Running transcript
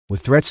With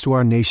threats to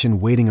our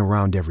nation waiting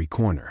around every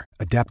corner,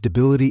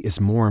 adaptability is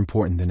more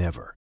important than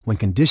ever. When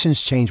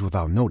conditions change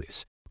without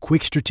notice,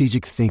 quick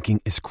strategic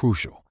thinking is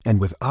crucial.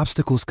 And with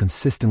obstacles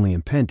consistently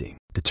impending,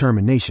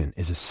 determination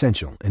is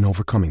essential in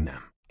overcoming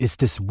them. It's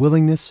this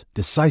willingness,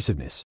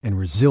 decisiveness, and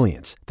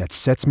resilience that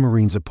sets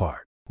Marines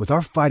apart. With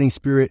our fighting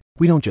spirit,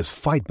 we don't just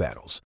fight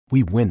battles,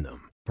 we win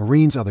them.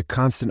 Marines are the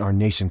constant our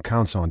nation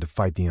counts on to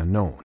fight the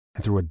unknown.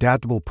 And through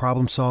adaptable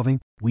problem solving,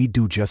 we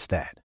do just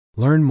that.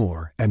 Learn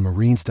more at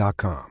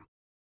marines.com.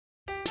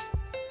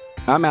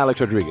 I'm Alex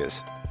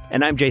Rodriguez.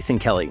 And I'm Jason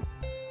Kelly.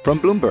 From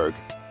Bloomberg,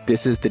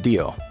 this is The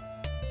Deal.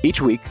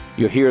 Each week,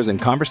 you'll hear us in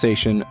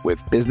conversation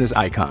with business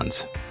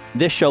icons.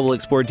 This show will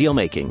explore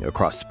deal-making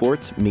across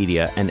sports,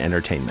 media, and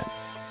entertainment.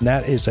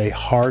 That is a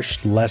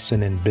harsh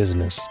lesson in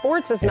business.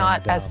 Sports is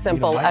not as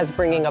simple as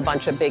bringing a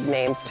bunch of big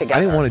names together. I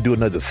didn't want to do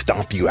another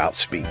stomp you out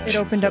speech. It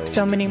opened up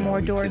so many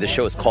more doors. The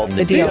show is called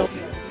The Deal.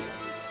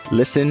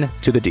 Listen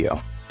to The Deal.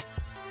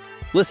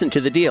 Listen to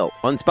The Deal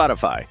on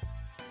Spotify.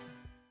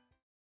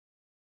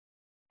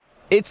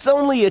 It's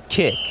only a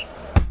kick.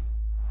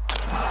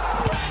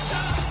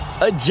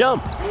 A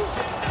jump.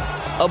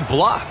 A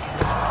block.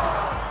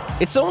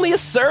 It's only a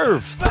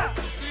serve.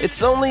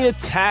 It's only a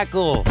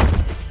tackle.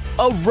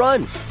 A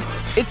run.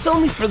 It's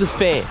only for the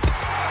fans.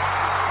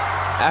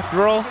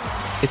 After all,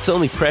 it's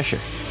only pressure.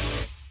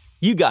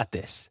 You got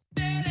this.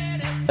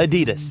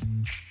 Adidas.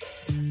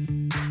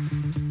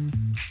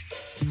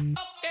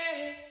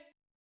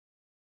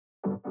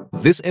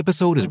 This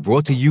episode is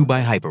brought to you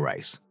by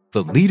Hyperice,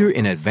 the leader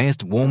in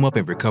advanced warm-up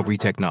and recovery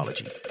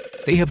technology.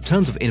 They have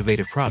tons of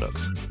innovative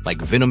products,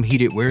 like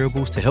Venom-heated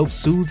wearables to help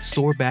soothe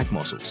sore back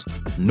muscles,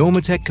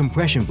 Normatec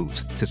compression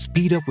boots to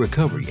speed up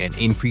recovery and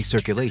increase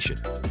circulation,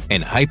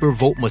 and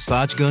Hypervolt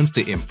massage guns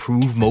to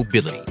improve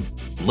mobility.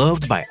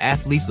 Loved by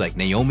athletes like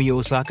Naomi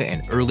Osaka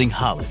and Erling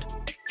Haaland.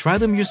 Try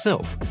them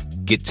yourself.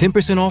 Get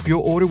 10% off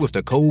your order with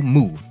the code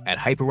MOVE at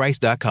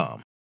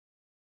Hyperice.com.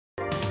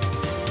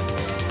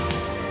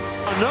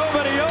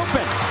 Nobody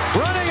open,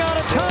 running out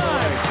of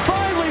time,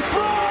 finally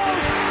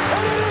throws,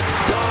 and it is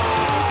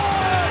gone!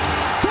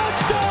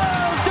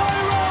 Touchdown,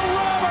 Tyrell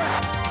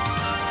Roberts!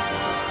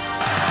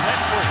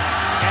 Ledford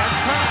has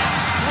time,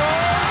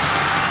 throws.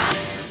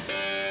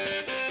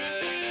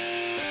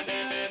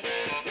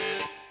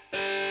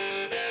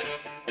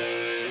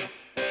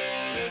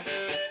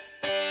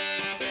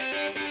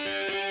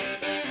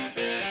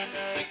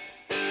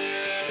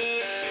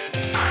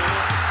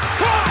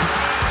 Caught!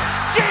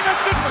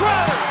 Jamison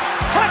Crowder!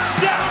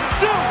 Touchdown,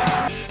 Duke!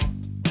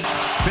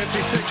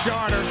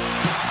 56-yarder.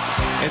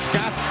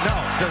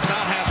 Does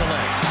not have the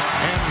leg.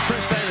 And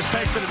Chris Davis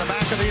takes it in the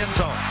back of the end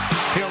zone.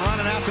 He'll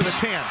run it out to the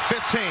 10,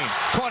 15,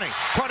 20,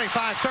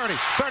 25, 30,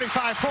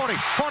 35, 40,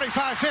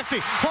 45, 50,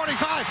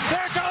 45.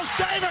 There goes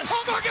Davis.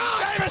 Oh, my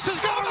God. Davis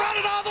is going to run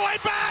it all the way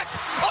back.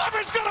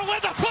 Auburn's going to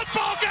win the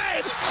football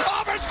game.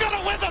 Auburn's going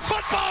to win the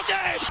football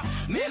game.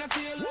 Man, I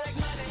feel like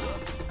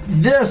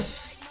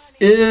this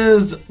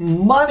is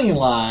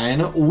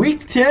Moneyline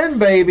Week 10,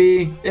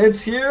 baby. It's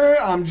here.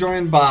 I'm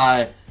joined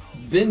by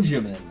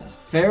Benjamin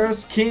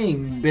Ferris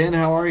King. Ben,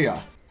 how are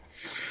ya?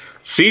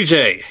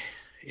 CJ,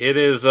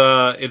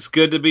 it's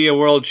good to be a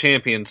world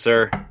champion,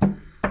 sir.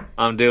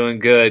 I'm doing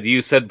good.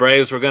 You said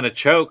Braves were going to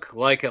choke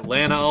like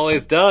Atlanta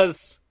always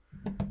does.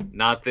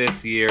 Not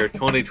this year.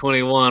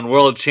 2021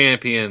 world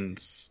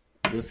champions.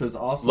 This is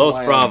also Los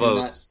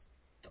Bravos.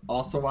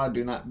 Why I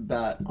do not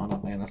bet on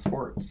Atlanta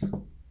sports.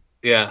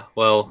 Yeah,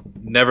 well,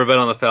 never bet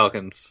on the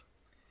Falcons.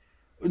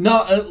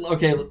 No,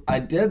 okay, I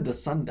did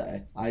this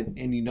Sunday,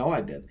 and you know I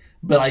did.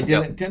 But I did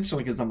it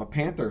intentionally because I'm a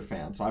Panther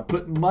fan. So I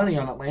put money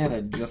on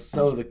Atlanta just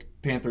so the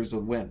Panthers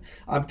would win.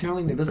 I'm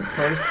telling you, this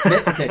curse...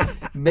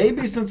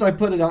 maybe since I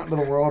put it out into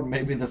the world,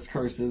 maybe this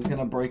curse is going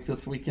to break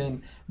this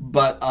weekend.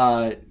 But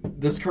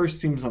this curse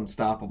seems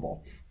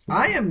unstoppable.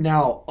 I am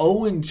now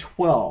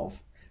 0-12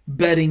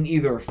 betting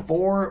either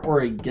for or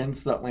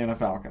against the Atlanta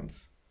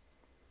Falcons.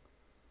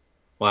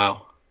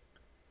 Wow.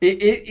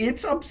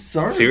 It's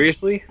absurd.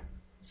 Seriously?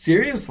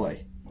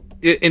 Seriously.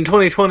 In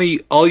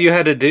 2020, all you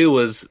had to do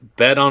was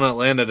bet on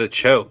Atlanta to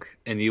choke,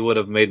 and you would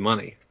have made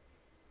money.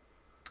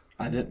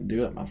 I didn't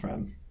do it, my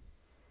friend.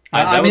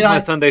 That was my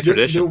Sunday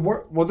tradition.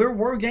 There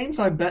were games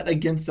I bet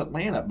against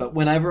Atlanta, but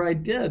whenever I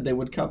did, they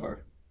would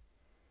cover.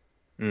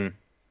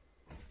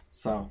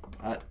 So,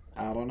 I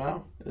don't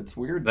know. It's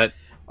weird. That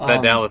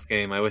Dallas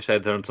game, I wish I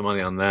had thrown some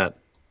money on that.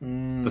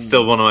 That's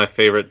still one of my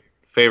favorite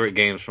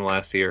games from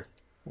last year.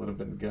 Would have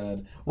been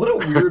good. What a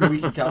weird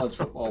week of college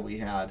football we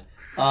had.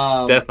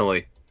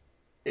 Definitely.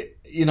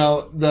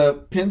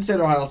 The Penn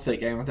State-Ohio State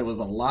game, I think, was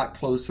a lot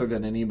closer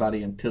than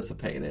anybody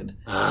anticipated.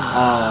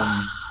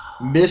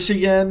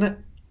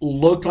 Michigan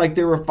looked like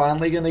they were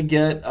finally going to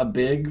get a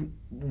big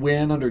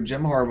win under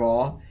Jim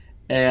Harbaugh,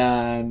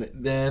 and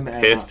then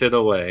pissed it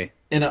away.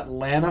 In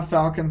Atlanta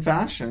Falcon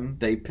fashion,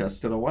 they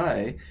pissed it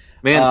away.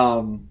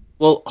 Man,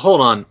 well, hold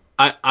on.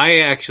 I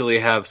actually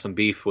have some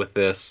beef with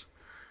this.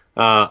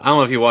 I don't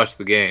know if you watched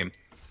the game,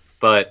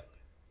 but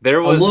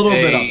there was a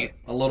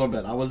little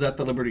bit. I was at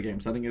the Liberty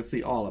game, so I didn't get to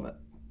see all of it.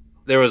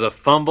 There was a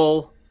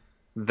fumble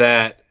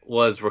that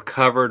was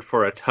recovered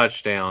for a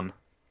touchdown,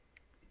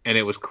 and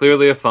it was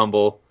clearly a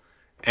fumble,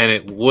 and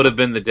it would have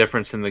been the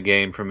difference in the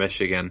game for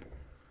Michigan.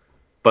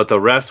 But the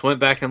refs went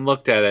back and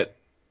looked at it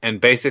and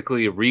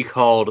basically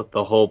recalled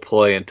the whole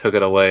play and took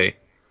it away,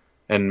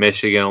 and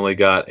Michigan only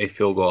got a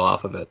field goal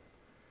off of it.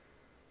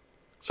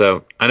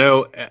 So I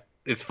know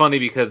it's funny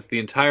because the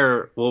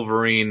entire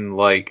Wolverine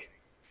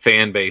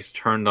fan base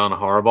turned on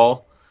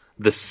Harbaugh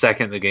the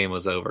second the game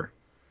was over,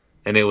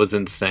 and it was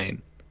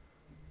insane.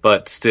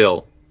 But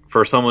still,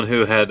 for someone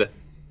who had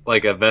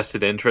a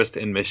vested interest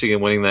in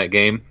Michigan winning that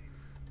game,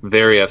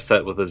 very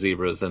upset with the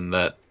Zebras and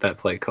that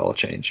play call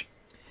change.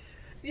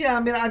 Yeah,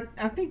 I mean,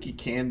 I think you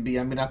can be.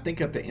 I mean, I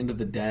think at the end of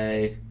the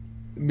day,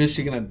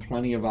 Michigan had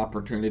plenty of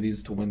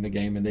opportunities to win the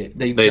game, and they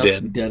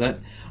just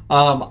didn't.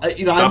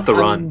 Stop the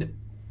run.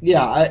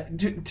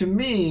 To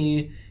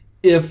me,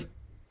 if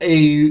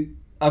a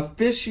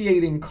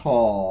officiating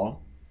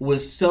call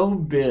was so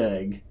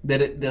big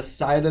that it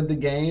decided the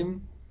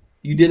game,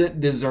 you didn't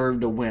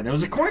deserve to win. It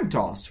was a coin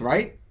toss,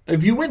 right?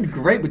 If you win,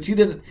 great, but you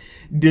didn't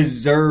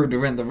deserve to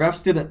win. The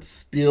refs didn't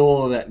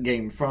steal that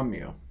game from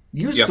you.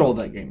 You stole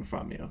that game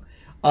from you.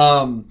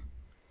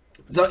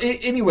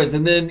 Anyways,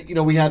 and then,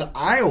 we had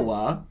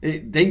Iowa.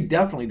 They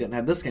definitely didn't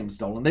have this game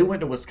stolen. They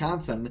went to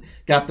Wisconsin,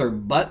 got their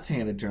butts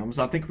handed to them.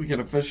 So I think we can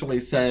officially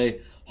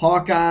say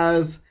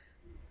Hawkeyes,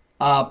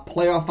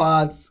 playoff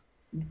odds,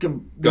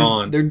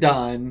 gone. They're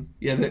done.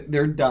 Yeah,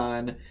 they're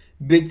done.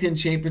 Big Ten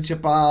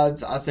championship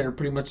odds, I say, are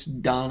pretty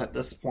much done at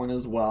this point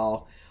as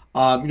well.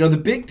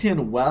 The Big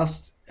Ten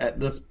West at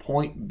this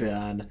point,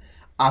 Ben,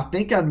 I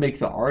think I'd make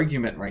the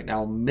argument right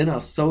now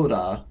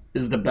Minnesota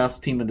is the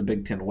best team in the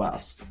Big Ten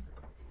West.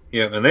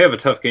 Yeah, and they have a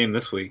tough game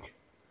this week.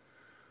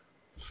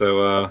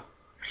 So I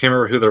can't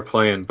remember who they're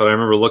playing, but I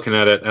remember looking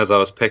at it as I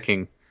was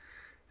picking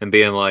and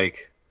being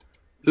like,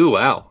 ooh,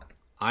 wow,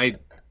 I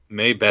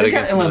may bet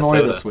against Illinois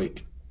Minnesota this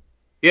week.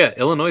 Yeah,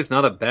 Illinois is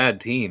not a bad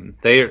team.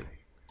 They've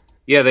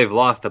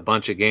lost a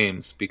bunch of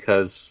games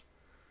because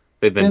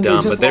they've been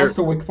dumb. They just lost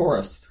to Wake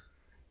Forest.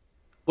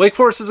 Wake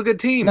Forest is a good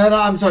team. No,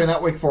 I'm sorry,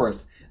 not Wake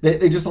Forest.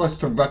 They just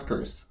lost to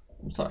Rutgers.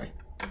 I'm sorry,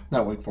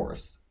 not Wake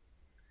Forest.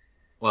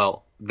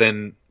 Well,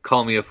 then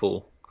call me a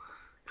fool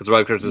because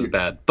Rutgers is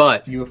bad.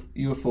 But you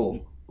a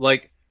fool.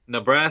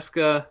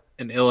 Nebraska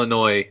and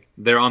Illinois,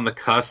 they're on the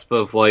cusp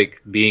of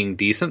being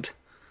decent,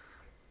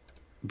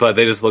 but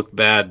they just look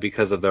bad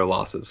because of their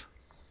losses.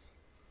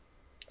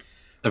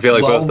 I feel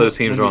like both those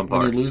teams are on par.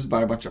 When you lose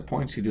by a bunch of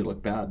points, you do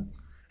look bad.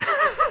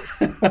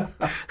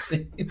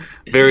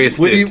 Very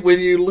astute. When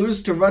you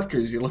lose to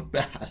Rutgers, you look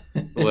bad.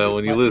 Well,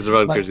 when you lose to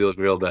Rutgers, you look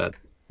real bad.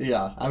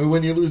 Yeah, I mean,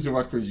 when you lose to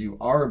Rutgers, you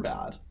are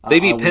bad. They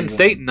beat Penn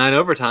State in 9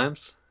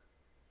 overtimes,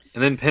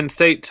 and then Penn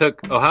State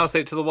took Ohio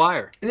State to the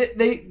wire.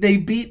 They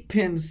beat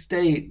Penn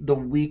State the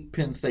week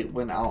Penn State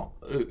went out.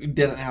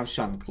 Didn't have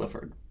Sean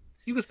Clifford.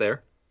 He was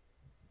there.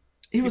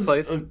 He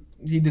played.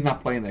 He did not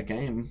play in that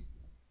game.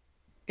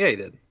 Yeah, he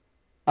did.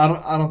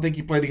 I don't think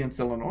he played against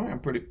Illinois. I'm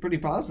pretty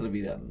positive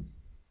he didn't.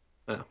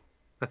 Oh,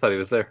 I thought he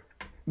was there.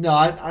 No,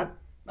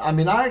 I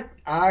mean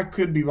I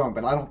could be wrong,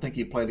 but I don't think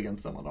he played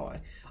against Illinois.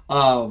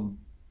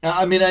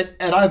 I mean at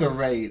either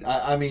rate,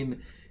 I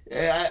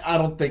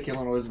don't think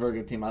Illinois is a very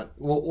good team.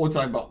 We'll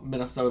talk about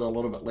Minnesota a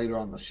little bit later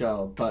on the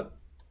show, but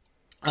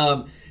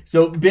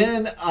so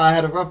Ben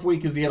had a rough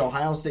week because he had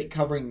Ohio State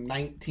covering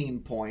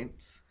 19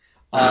 points.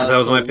 That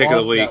was my pick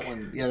of the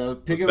week. Yeah, the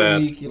pick of the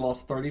week. He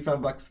lost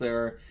 $35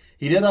 there.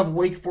 He did have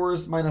Wake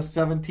Forest minus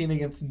 17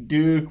 against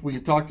Duke. We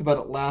talked about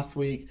it last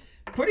week.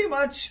 Pretty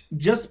much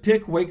just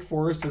pick Wake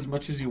Forest as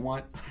much as you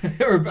want.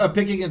 Or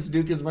pick against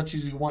Duke as much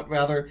as you want,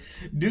 rather.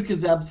 Duke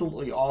is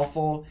absolutely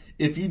awful.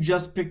 If you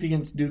just picked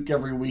against Duke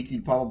every week,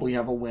 you'd probably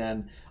have a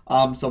win.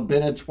 So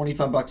Ben had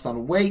 $25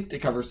 on Wake to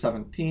cover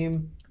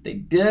 17. They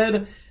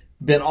did.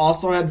 Ben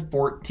also had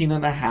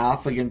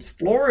 14.5 against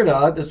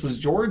Florida. This was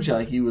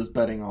Georgia he was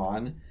betting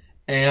on.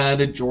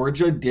 And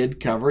Georgia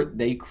did cover it.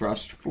 They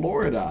crushed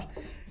Florida.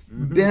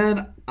 Mm-hmm.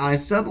 Ben, I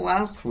said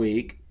last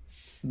week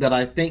that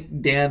I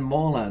think Dan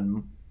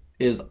Mullen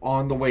is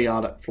on the way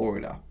out at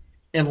Florida.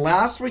 And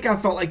last week I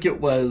felt like it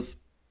was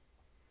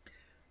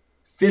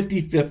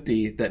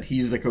 50-50 that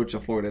he's the coach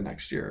of Florida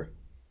next year.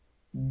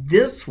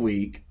 This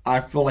week,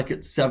 I feel like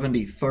it's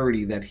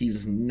 70-30 that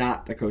he's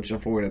not the coach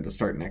of Florida to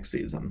start next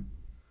season.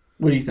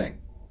 What do you think?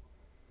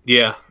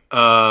 Yeah.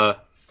 I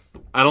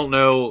don't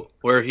know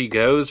where he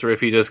goes or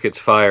if he just gets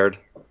fired.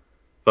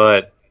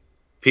 But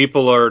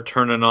people are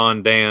turning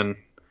on Dan,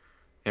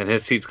 and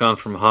his seat's gone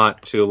from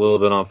hot to a little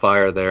bit on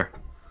fire there.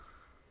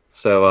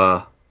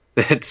 So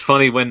it's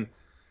funny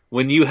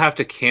when you have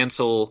to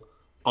cancel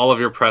all of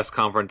your press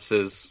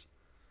conferences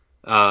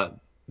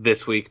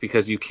this week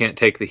because you can't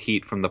take the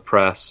heat from the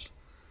press,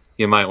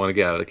 you might want to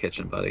get out of the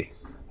kitchen, buddy.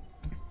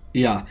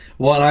 Yeah.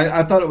 Well, and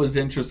I thought it was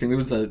interesting. There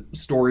was a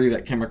story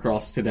that came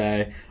across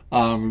today.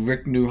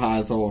 Rick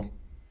Neuheisel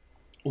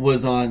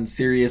was on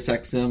Sirius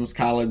XM's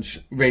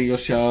college radio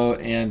show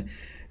and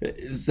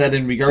said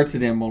in regards to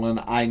Dan Mullen,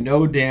 I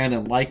know Dan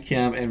and like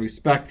him and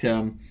respect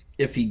him.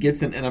 if he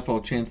gets an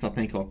NFL chance, I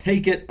think he'll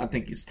take it. I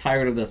think he's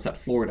tired of this at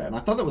Florida. And I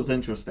thought that was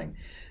interesting.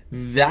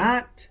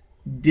 That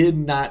did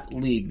not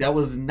leak. That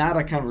was not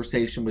a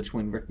conversation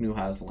between Rick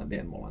Neuheisel and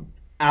Dan Mullen.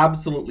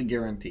 Absolutely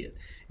guarantee it.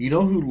 You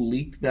know who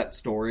leaked that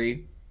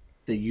story?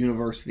 The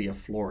University of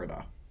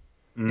Florida.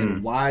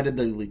 And why did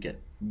they leak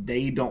it?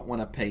 They don't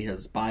want to pay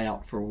his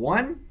buyout, for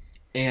one.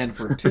 And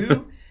for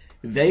two,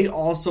 they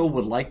also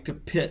would like to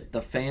pit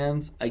the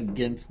fans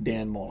against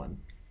Dan Mullen.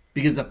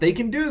 Because if they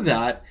can do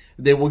that,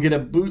 they will get a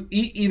boot.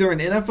 Either an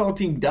NFL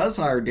team does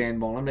hire Dan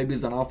Mullen, maybe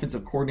as an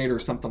offensive coordinator or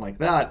something like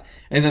that,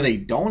 and then they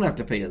don't have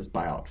to pay his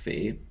buyout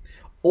fee.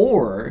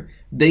 Or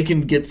they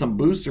can get some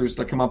boosters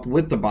to come up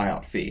with the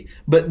buyout fee.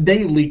 But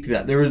they leaked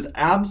that. There is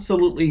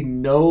absolutely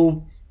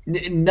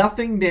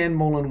nothing Dan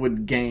Mullen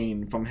would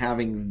gain from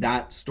having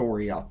that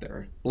story out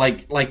there.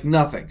 Like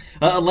nothing.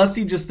 Unless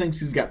he just thinks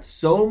he's got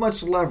so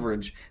much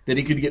leverage that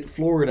he could get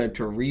Florida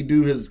to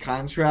redo his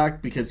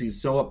contract because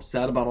he's so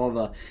upset about all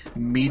the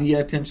media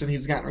attention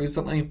he's gotten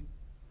recently.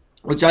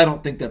 Which I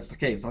don't think that's the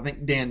case. I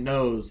think Dan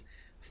knows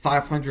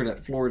 500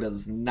 at Florida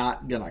is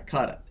not going to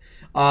cut it.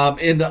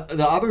 And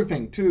the other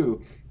thing,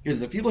 too,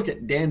 is if you look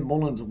at Dan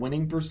Mullen's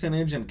winning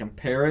percentage and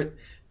compare it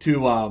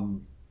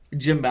to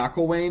Jim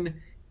McElwain,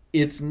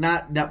 it's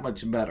not that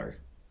much better.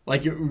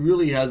 Like, it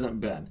really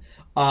hasn't been.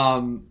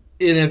 And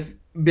if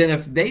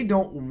they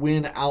don't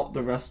win out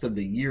the rest of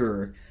the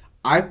year,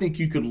 I think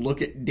you could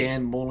look at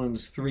Dan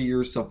Mullen's 3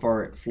 years so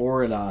far at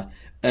Florida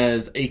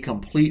as a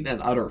complete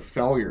and utter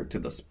failure to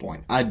this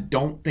point. I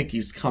don't think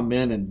he's come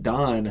in and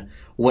done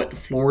what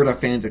Florida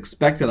fans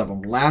expected of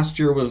him. Last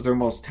year was their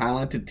most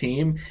talented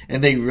team,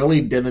 and they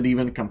really didn't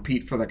even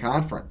compete for the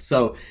conference.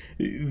 So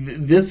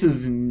this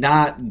has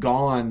not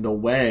gone the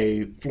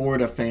way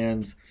Florida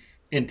fans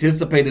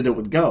anticipated it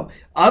would go.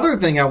 Other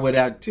thing I would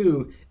add,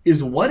 too,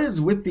 is what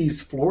is with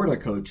these Florida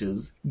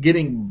coaches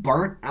getting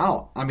burnt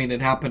out? I mean,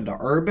 it happened to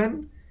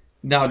Urban.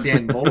 Now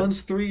Dan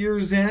Mullen's 3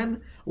 years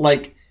in.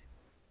 Like,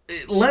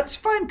 let's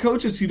find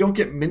coaches who don't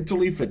get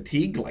mentally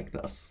fatigued like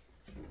this.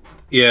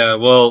 Yeah,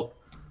 well,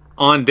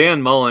 on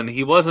Dan Mullen,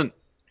 he wasn't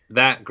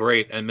that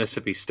great at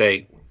Mississippi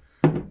State.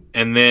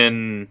 And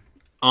then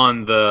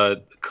on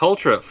the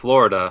culture at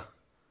Florida,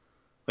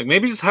 like,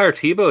 maybe just hire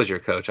Tebow as your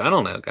coach. I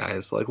don't know,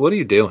 guys. Like, what are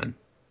you doing?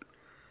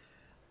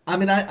 I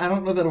mean, I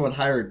don't know that I would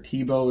hire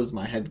Tebow as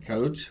my head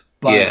coach.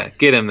 But yeah,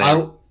 get him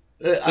there.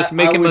 Just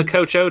make him a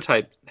Coach O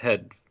type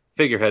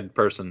figurehead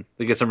person.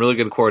 They get some really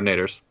good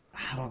coordinators.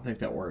 I don't think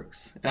that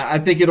works. I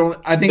think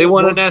they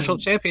won a national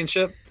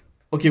championship.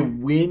 Okay,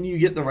 when you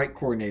get the right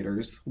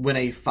coordinators, when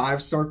a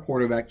 5-star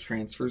quarterback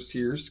transfers to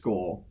your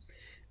school,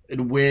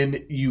 and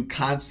when you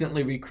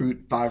constantly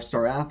recruit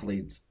 5-star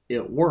athletes,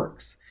 it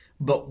works.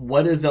 But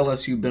what has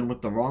LSU been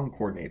with the wrong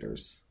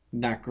coordinators?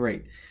 Not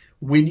great.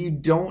 When you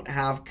don't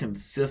have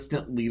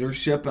consistent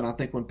leadership, and I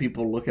think when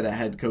people look at a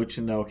head coach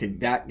and know, okay,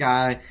 that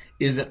guy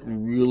isn't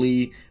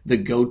really the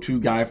go-to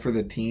guy for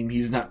the team,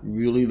 he's not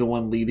really the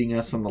one leading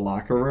us in the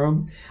locker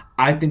room,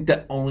 I think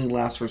that only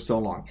lasts for so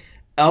long.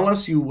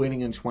 LSU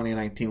winning in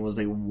 2019 was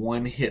a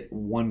one-hit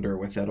wonder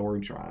with Ed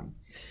Orgeron.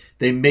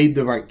 They made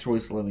the right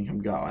choice letting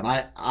him go. And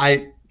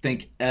I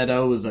think Ed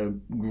O is a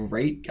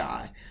great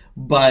guy.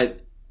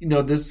 But, you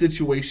know, this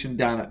situation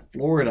down at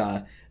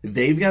Florida,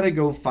 they've got to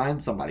go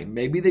find somebody.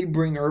 Maybe they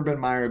bring Urban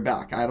Meyer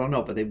back. I don't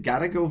know. But they've got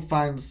to go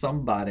find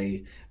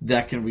somebody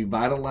that can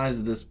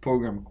revitalize this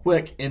program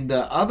quick. And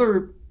the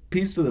other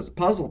piece of this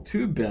puzzle,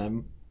 too,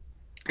 Ben,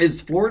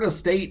 is Florida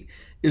State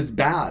is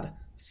bad.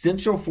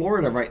 Central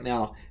Florida right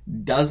now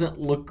doesn't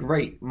look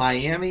great.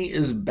 Miami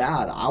is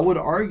bad. I would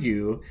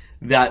argue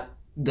that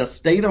the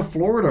state of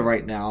Florida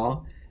right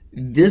now,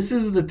 this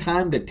is the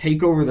time to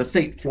take over the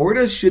state.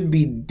 Florida should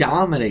be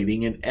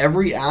dominating in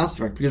every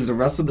aspect because the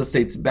rest of the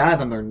state's bad,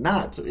 and they're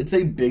not. So it's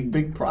a big,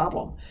 big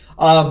problem.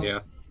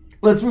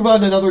 Let's move on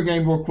to another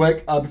game real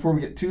quick before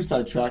we get too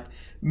sidetracked.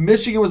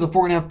 Michigan was a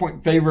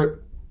 4.5-point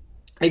favorite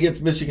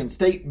against Michigan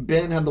State.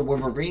 Ben had the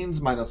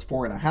Wolverines minus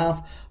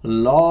 4.5.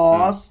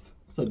 Lost.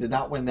 So did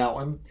not win that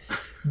one.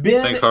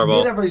 Ben did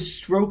have a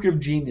stroke of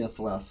genius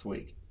last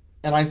week.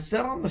 And I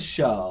said on the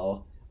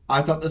show,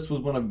 I thought this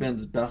was one of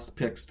Ben's best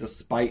picks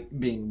despite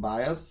being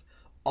biased.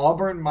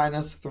 Auburn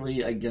minus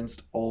 3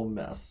 against Ole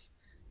Miss.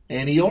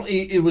 And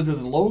it was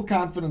his low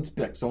confidence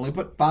pick. So only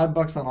put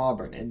 $5 on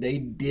Auburn. And they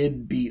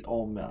did beat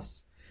Ole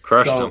Miss.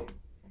 Crushed them.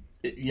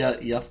 Yeah,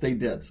 yes, they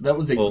did. So that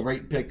was a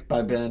great pick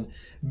by Ben.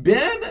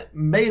 Ben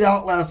made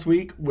out last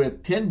week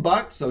with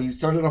 $10, so he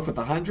started off with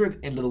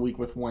 100, into the week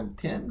with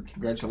 110.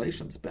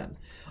 Congratulations, Ben.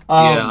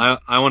 I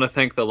want to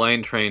thank the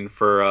Lane Train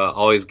for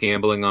always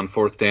gambling on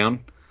fourth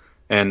down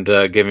and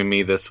giving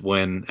me this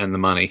win and the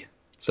money.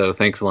 So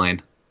thanks,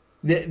 Lane.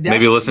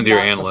 Maybe listen to your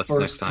analyst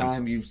next time. First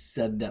time you've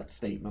said that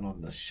statement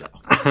on this show.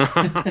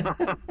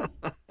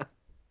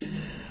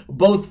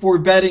 Both for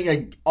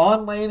betting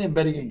on Lane and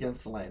betting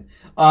against Lane.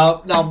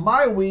 Now,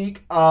 my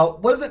week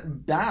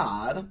wasn't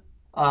bad.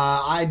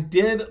 I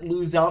did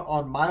lose out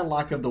on my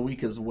lock of the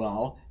week as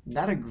well.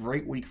 Not a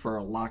great week for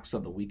our locks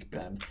of the week,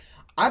 Ben.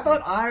 I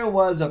thought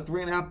Iowa's a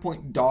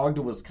 3.5-point dog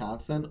to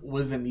Wisconsin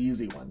was an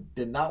easy one.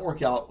 Did not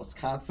work out.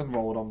 Wisconsin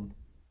rolled them.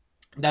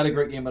 Not a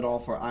great game at all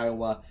for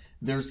Iowa.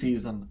 Their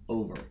season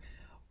over.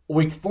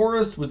 Wake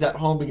Forest was at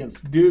home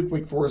against Duke.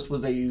 Wake Forest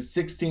was a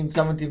 16,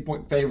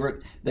 17-point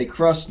favorite. They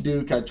crushed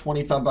Duke. Had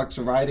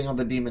 $25 riding on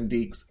the Demon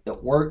Deeks.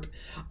 It worked.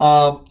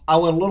 I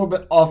went a little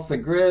bit off the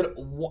grid.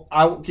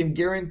 I can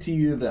guarantee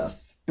you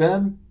this.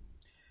 Ben,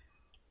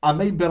 I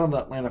may bet on the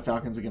Atlanta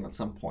Falcons again at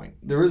some point.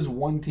 There is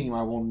one team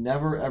I will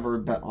never, ever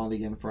bet on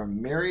again for a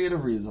myriad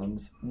of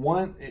reasons.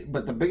 One,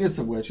 but the biggest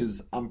of which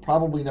is I'm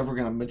probably never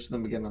going to mention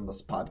them again on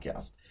this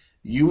podcast.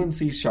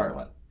 UNC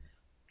Charlotte.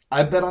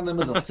 I bet on them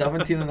as a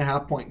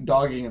 17.5-point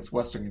dog against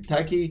Western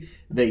Kentucky.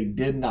 They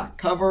did not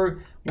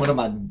cover. One of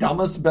my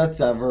dumbest bets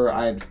ever.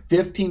 I had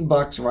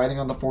 $15 riding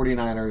on the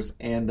 49ers,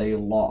 and they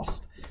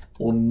lost.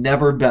 We'll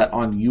never bet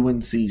on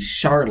UNC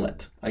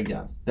Charlotte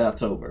again.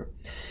 That's over.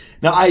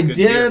 Now, I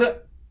did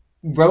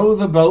row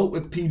the boat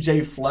with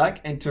PJ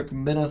Fleck and took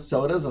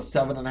Minnesota as a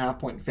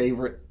 7.5-point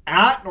favorite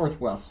at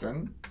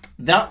Northwestern.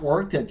 That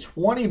worked. Had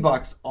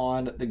 $20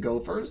 on the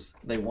Gophers.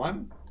 They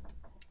won.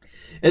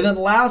 And then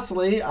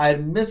lastly, I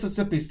had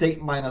Mississippi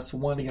State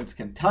 -1 against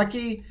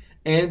Kentucky,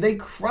 and they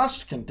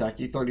crushed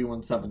Kentucky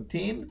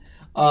 31-17.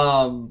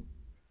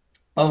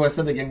 By the way, I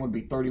said the game would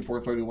be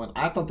 34-31.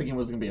 I thought the game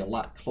was going to be a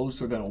lot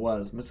closer than it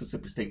was.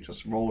 Mississippi State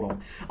just rolled them.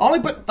 I only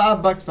put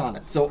 $5 on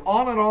it. So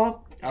all in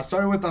all, I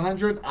started with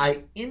 100.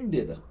 I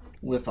ended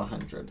with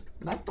 100.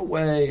 Not the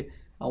way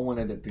I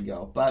wanted it to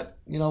go. But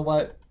you know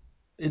what?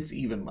 It's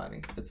even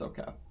money. It's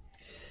okay.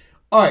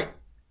 All right.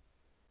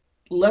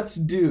 Let's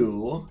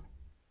do...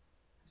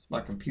 My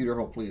computer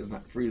hopefully is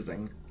not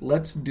freezing.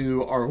 Let's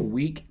do our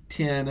Week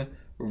 10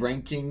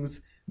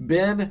 rankings.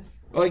 Ben,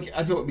 I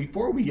tell you what,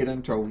 before we get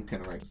into our Week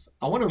 10 rankings,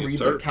 I want to read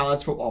the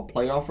college football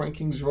playoff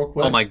rankings real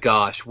quick. Oh my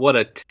gosh, what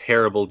a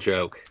terrible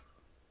joke.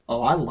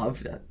 Oh, I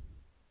loved it.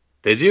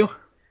 Did you?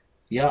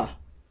 Yeah.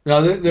 No.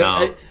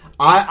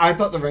 I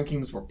thought the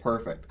rankings were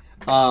perfect.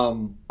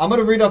 I'm going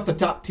to read off the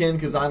top 10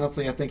 because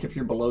honestly, I think if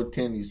you're below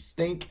 10, you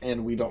stink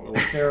and we don't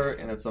really care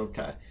and it's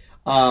okay.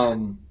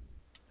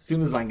 As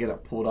soon as I can get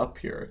it pulled up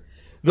here.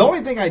 The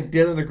only thing I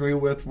didn't agree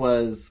with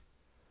was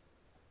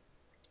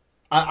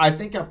I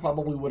think I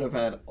probably would have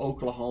had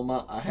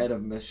Oklahoma ahead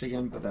of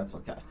Michigan, but that's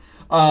okay.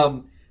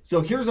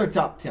 So here's our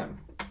top 10.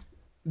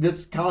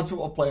 This college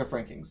football playoff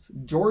rankings.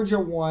 Georgia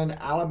 1,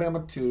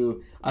 Alabama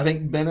 2. I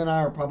think Ben and I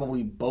are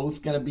probably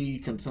both going to be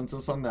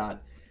consensus on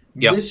that.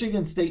 Yep.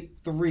 Michigan State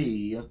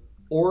 3,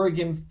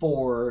 Oregon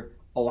 4,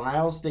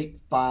 Ohio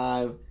State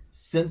 5,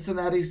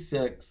 Cincinnati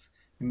 6,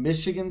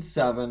 Michigan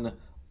 7,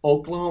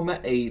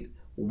 Oklahoma 8,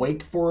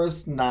 Wake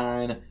Forest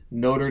 9,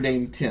 Notre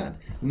Dame 10.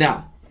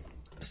 Now,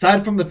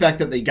 aside from the fact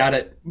that they got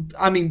it,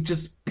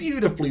 just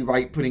beautifully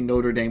right putting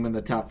Notre Dame in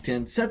the top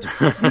 10,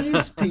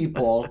 these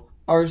people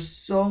are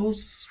so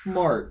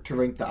smart to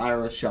rank the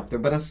Irish up there.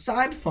 But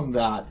aside from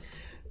that,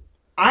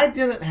 I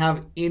didn't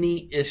have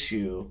any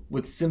issue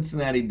with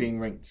Cincinnati being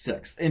ranked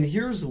 6th. And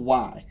here's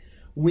why.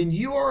 When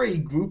you are a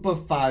group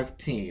of 5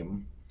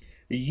 team,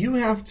 you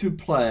have to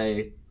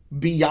play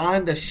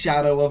beyond a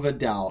shadow of a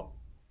doubt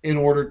in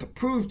order to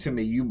prove to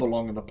me you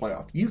belong in the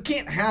playoff. You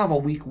can't have a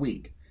weak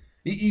week.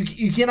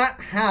 You cannot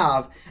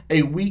have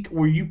a week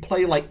where you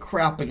play like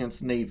crap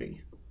against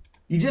Navy.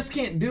 You just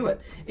can't do it.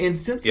 And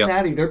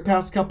Cincinnati, their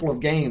past couple of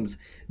games,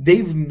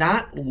 they've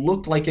not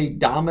looked like a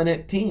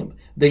dominant team.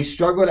 They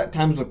struggled at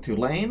times with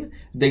Tulane.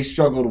 They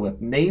struggled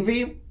with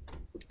Navy.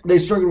 They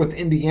struggled with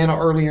Indiana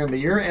earlier in the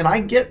year. And I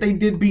get they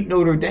did beat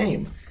Notre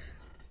Dame.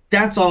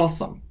 That's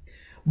awesome.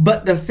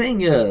 But the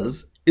thing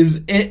is,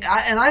 and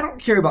I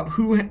don't care about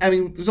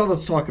there's all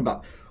this talk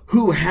about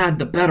who had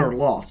the better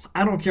loss.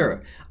 I don't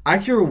care. I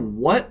care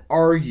what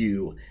are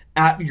you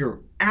at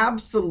your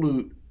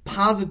absolute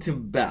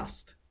positive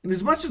best. And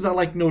as much as I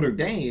like Notre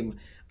Dame,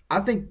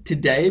 I think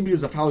today,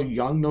 because of how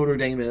young Notre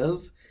Dame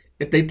is,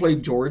 if they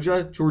played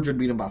Georgia would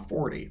beat them by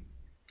 40.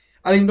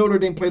 I think Notre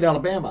Dame played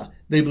Alabama,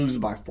 they'd lose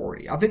by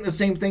 40. I think the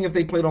same thing if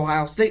they played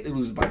Ohio State, they'd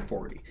lose by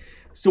 40.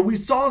 So we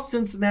saw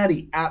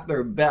Cincinnati at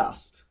their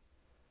best.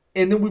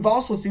 And then we've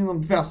also seen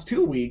them the past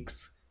 2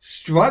 weeks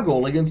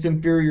struggle against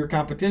inferior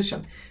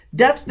competition.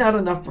 That's not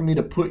enough for me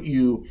to put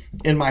you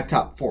in my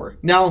top 4.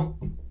 Now,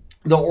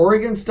 the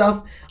Oregon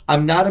stuff,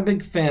 I'm not a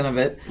big fan of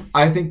it.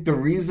 I think the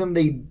reason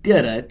they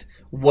did it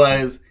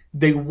was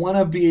they want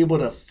to be able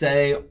to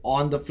say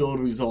on-the-field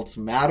results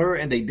matter,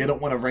 and they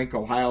didn't want to rank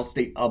Ohio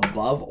State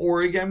above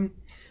Oregon.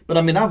 But,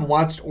 I've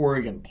watched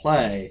Oregon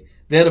play.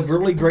 They had a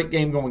really great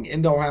game going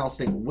into Ohio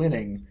State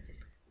winning.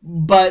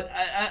 But,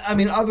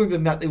 other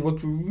than that, they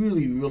looked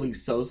really, really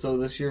so-so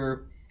this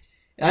year.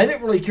 And I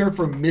didn't really care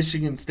for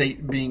Michigan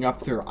State being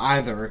up there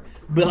either,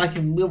 but I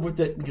can live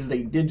with it because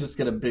they did just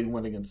get a big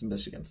win against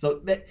Michigan.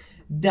 So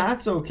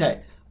that's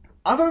okay.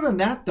 Other than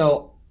that,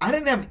 though, I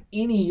didn't have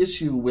any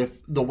issue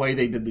with the way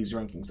they did these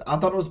rankings. I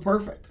thought it was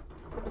perfect.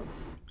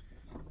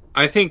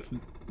 I think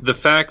the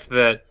fact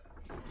that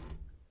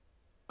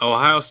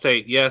Ohio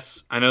State,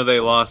 yes, I know they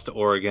lost to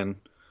Oregon,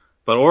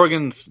 but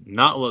Oregon's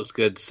not looked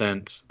good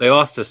since they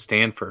lost to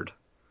Stanford.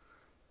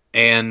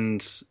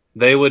 and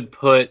they would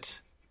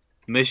put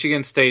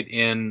Michigan State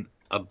in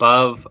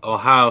above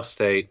Ohio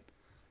State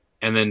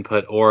and then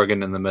put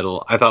Oregon in the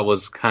middle, I thought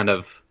was kind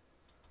of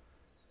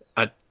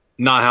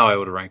not how I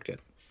would have ranked it.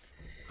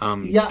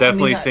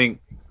 Definitely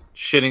think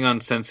shitting on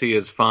Cincy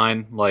is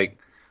fine. Like,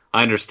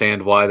 I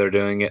understand why they're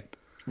doing it.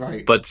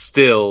 Right. But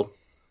still,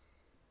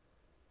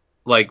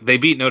 like, they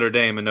beat Notre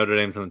Dame, and Notre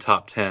Dame's in the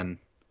top 10.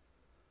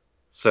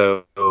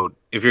 So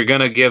if you're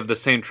going to give the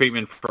same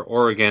treatment for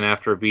Oregon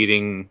after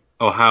beating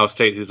Ohio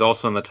State, who's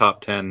also in the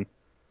top 10,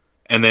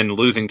 and then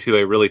losing to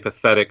a really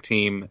pathetic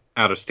team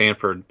out of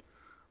Stanford,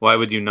 why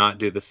would you not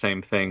do the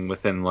same thing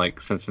within,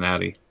 like,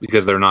 Cincinnati?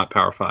 Because they're not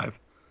Power 5.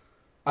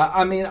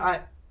 I mean,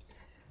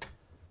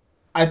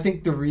 I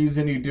think the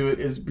reason you do it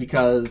is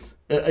because,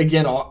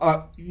 again,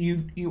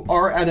 you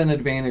are at an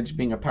advantage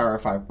being a Power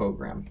 5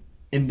 program.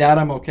 And that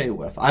I'm okay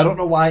with. I don't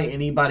know why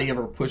anybody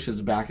ever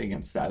pushes back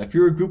against that. If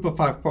you're a Group of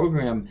 5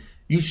 program,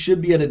 you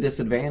should be at a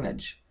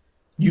disadvantage.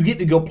 You get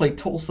to go play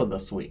Tulsa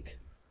this week.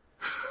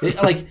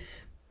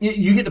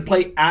 You get to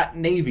play at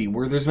Navy,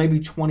 where there's maybe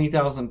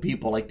 20,000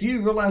 people. Like, do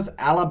you realize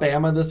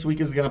Alabama this week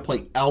is going to play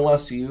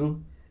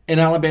LSU, and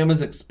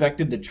Alabama's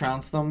expected to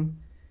trounce them?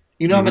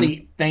 You know how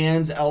many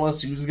fans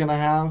LSU is going to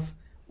have?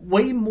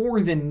 Way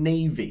more than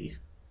Navy.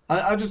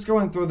 I'll just go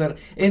and throw that.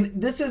 And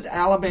this is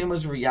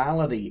Alabama's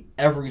reality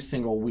every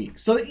single week.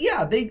 So,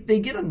 yeah, they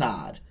get a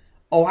nod.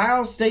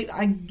 Ohio State,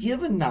 I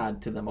give a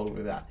nod to them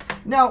over that.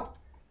 Now,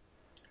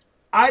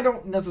 I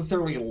don't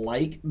necessarily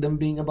like them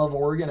being above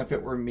Oregon. If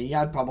it were me,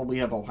 I'd probably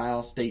have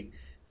Ohio State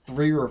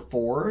 3 or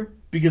 4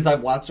 because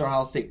I've watched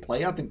Ohio State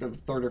play. I think they're the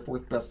 3rd or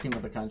 4th best team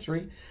in the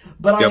country.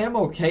 But I am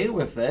okay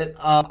with it.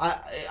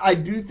 I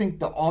do think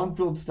the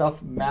on-field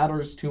stuff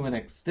matters to an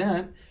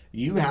extent.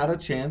 You had a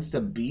chance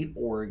to beat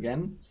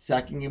Oregon,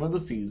 second game of the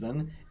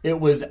season. It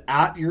was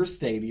at your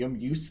stadium.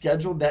 You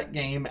scheduled that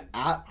game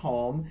at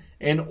home,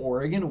 and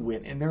Oregon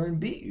went in there and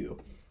beat you.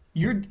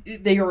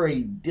 They are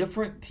a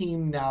different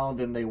team now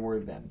than they were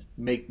then.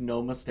 Make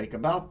no mistake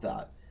about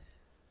that.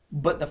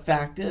 But the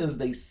fact is,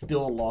 they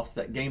still lost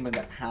that game, and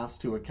that has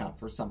to account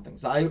for something.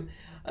 So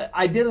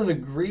I didn't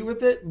agree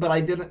with it, but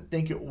I didn't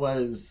think it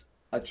was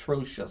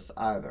atrocious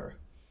either.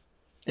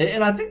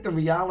 And I think the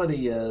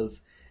reality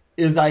is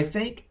I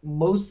think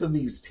most of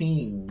these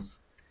teams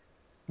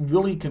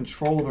really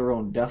control their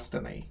own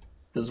destiny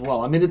as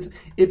well. I mean,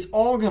 it's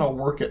all going to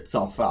work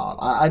itself out.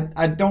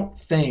 I don't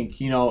think,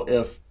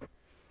 if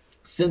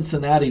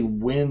Cincinnati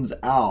wins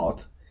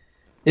out,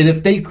 and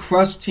if they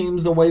crush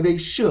teams the way they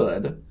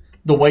should,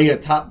 the way a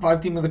top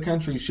 5 team in the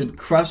country should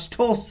crush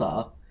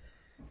Tulsa,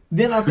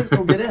 then I think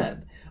they'll get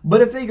in.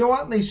 But if they go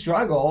out and they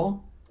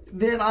struggle,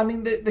 then, I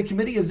mean, the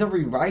committee has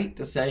every right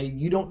to say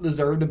you don't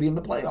deserve to be in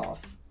the playoff.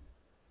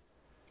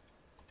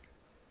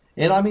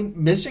 And, I mean,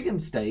 Michigan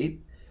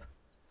State,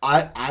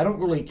 I don't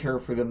really care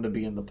for them to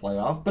be in the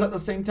playoff. But at the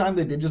same time,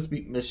 they did just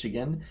beat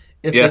Michigan.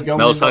 If they go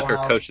Mel Tucker,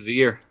 Coach of the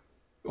Year.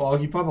 Well,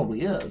 he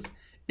probably is.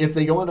 If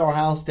they go into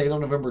Ohio State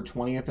on November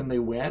 20th and they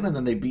win, and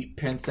then they beat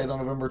Penn State on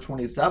November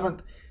 27th,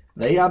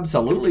 they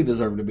absolutely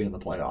deserve to be in the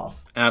playoff.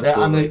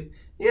 Absolutely.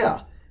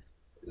 Yeah.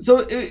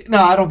 So, no,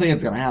 I don't think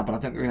it's going to happen. I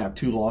think they're going to have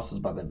 2 losses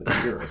by the end of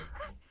the year.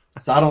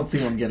 So I don't see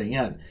them getting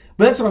in.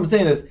 But that's what I'm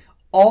saying is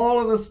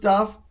all of this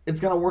stuff, it's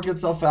going to work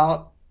itself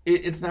out.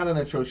 It's not an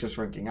atrocious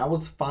ranking. I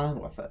was fine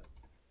with it.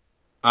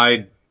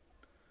 I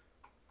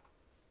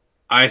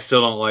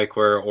still don't like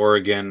where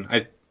Oregon...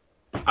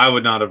 I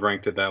would not have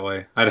ranked it that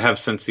way. I'd have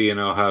Cincy and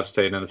Ohio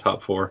State in the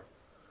top 4.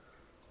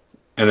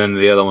 And then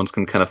the other ones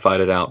can kind of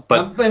fight it out.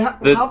 But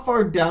how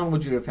far down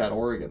would you have had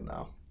Oregon,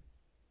 though?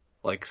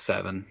 Like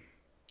 7.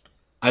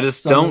 I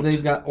just don't...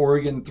 They've got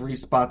Oregon 3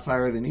 spots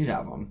higher than you'd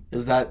have them.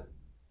 Is that...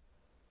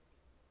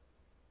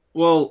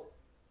 Well,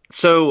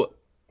 so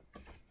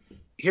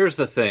here's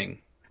the thing.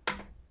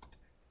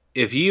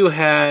 If you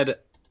had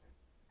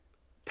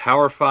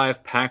Power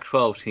 5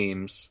 Pac-12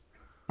 teams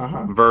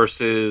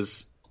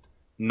versus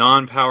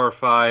non-Power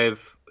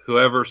 5,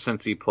 whoever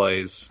Cincy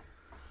plays,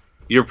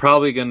 you're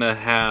probably going to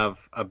have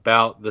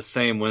about the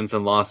same wins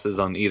and losses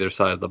on either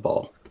side of the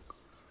ball.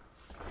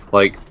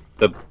 Like,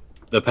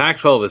 the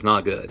Pac-12 is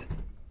not good.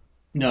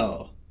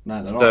 No,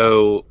 not at all.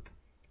 So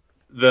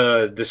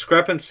the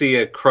discrepancy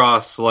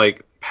across,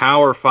 like,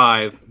 Power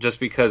 5, just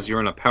because you're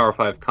in a Power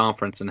 5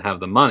 conference and have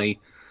the money,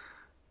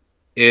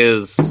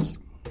 is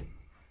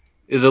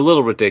a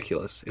little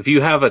ridiculous. If you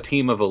have a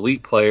team of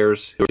elite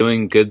players who are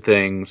doing good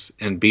things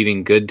and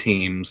beating good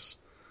teams,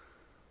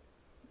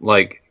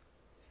 like,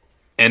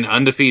 and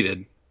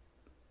undefeated,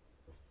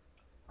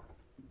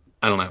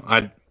 I don't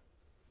know.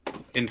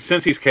 In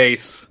Cincy's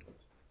case,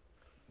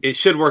 it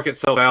should work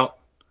itself out,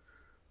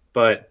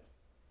 but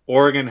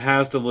Oregon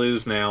has to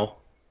lose now,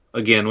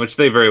 again, which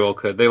they very well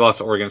could. They lost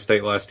to Oregon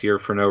State last year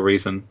for no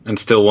reason and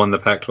still won the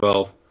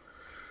Pac-12.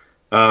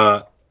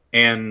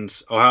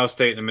 And Ohio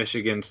State and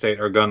Michigan State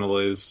are going to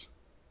lose,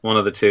 one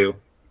of the two.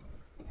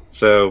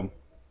 So,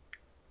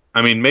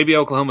 I mean, maybe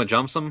Oklahoma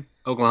jumps them.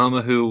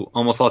 Oklahoma, who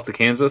almost lost to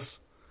Kansas.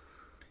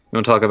 You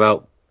want to talk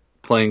about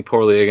playing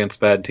poorly against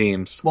bad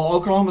teams. Well,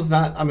 Oklahoma's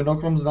not in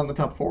the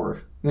top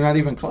 4. They're not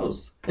even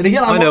close. And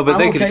again, I know, but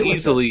they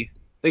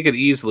could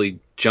easily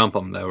jump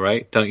them, though,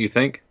 right? Don't you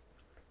think?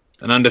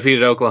 An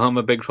undefeated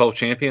Oklahoma Big 12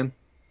 champion?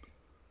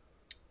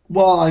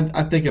 Well,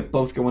 I think if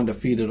both go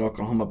undefeated,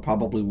 Oklahoma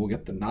probably will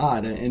get the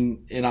nod,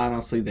 and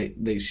honestly,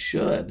 they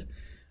should.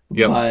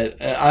 Yep. But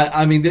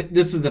I mean,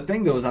 this is the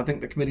thing, though, is I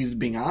think the committee's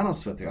being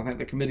honest with you. I think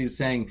the committee's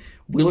saying,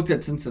 we looked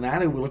at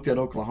Cincinnati, we looked at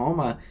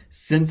Oklahoma.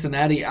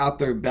 Cincinnati at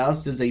their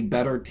best is a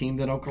better team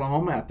than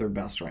Oklahoma at their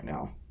best right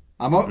now.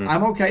 I'm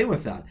okay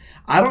with that.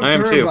 I don't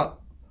care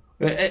about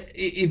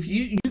if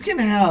you can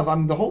have. I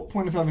mean, the whole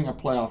point of having a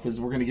playoff is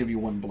we're going to give you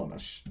one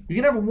blemish. You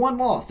can have one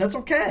loss. That's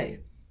okay.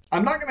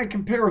 I'm not going to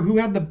compare who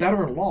had the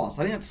better loss.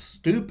 I think that's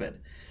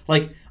stupid.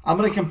 Like, I'm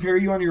going to compare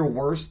you on your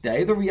worst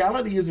day. The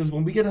reality is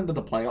when we get into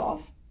the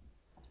playoff,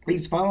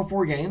 these final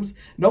 4 games,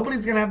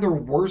 nobody's going to have their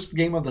worst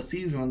game of the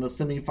season in the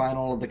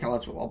semifinal of the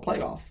college football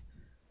playoff.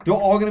 They're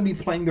all going to be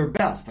playing their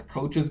best. The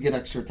coaches get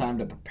extra time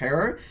to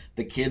prepare.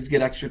 The kids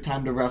get extra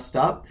time to rest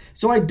up.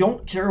 So I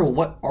don't care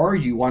what are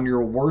you on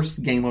your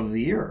worst game of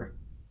the year.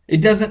 It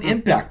doesn't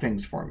impact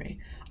things for me.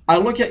 I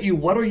look at you,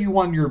 what are you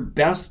on your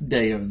best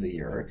day of the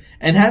year?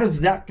 And how does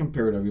that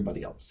compare to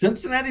everybody else?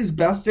 Cincinnati's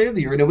best day of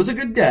the year, and it was a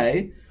good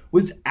day,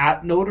 was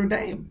at Notre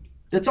Dame.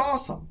 That's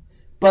awesome.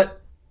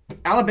 But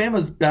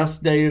Alabama's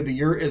best day of the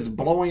year is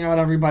blowing out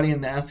everybody in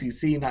the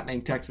SEC, not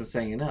named Texas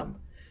A&M.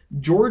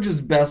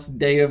 Georgia's best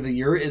day of the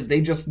year is they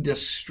just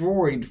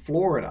destroyed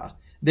Florida.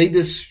 They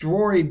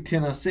destroyed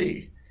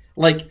Tennessee.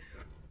 Like,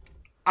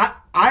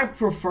 I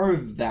prefer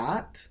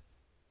that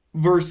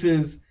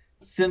versus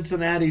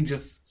Cincinnati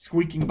just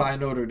squeaking by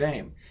Notre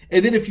Dame.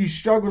 And then if you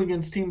struggle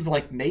against teams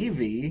like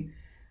Navy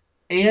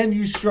and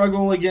you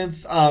struggle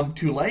against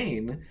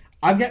Tulane,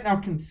 I've got now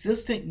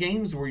consistent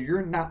games where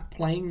you're not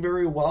playing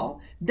very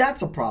well.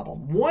 That's a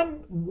problem.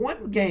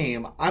 One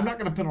game I'm not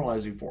going to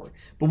penalize you for.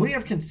 But when you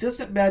have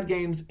consistent bad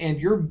games and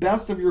your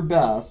best of your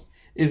best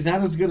is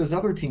not as good as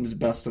other teams'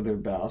 best of their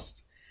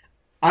best,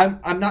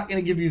 I'm not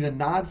going to give you the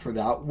nod for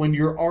that when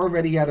you're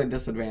already at a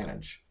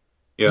disadvantage.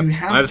 Yeah, you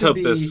have to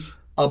be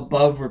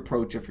above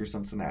reproach if you're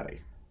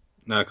Cincinnati.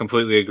 No, I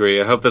completely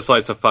agree. I hope this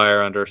lights a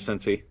fire under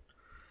Cincy.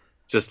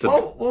 Just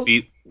to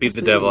beat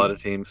the devil out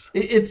of teams.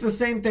 It's the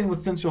same thing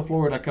with Central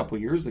Florida a couple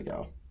years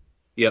ago.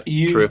 Yep,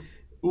 true.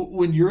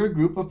 When you're a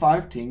group of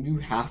 5 team, you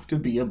have to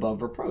be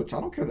above reproach.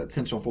 I don't care that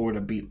Central Florida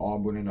beat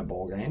Auburn in a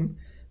bowl game.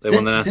 They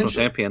won the national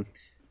champion.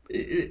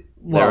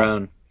 Their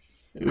own.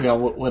 Yeah,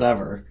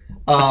 whatever.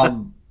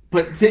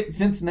 But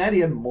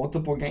Cincinnati had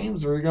multiple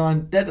games where you're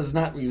going, that does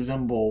not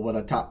resemble what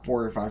a top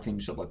 4 or 5 team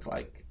should look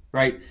like,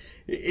 right?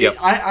 Yep.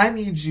 I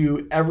need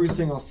you every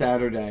single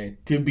Saturday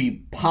to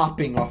be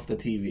popping off the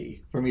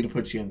TV for me to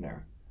put you in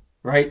there,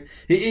 right?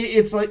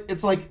 It's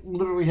like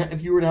literally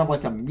if you were to have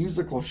like a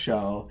musical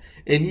show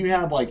and you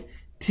had like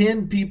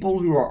 10 people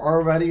who are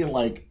already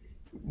like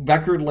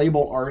record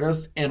label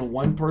artists and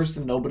one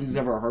person nobody's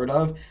ever heard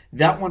of.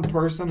 That one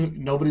person who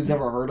nobody's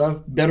ever heard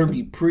of better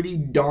be pretty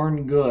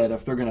darn good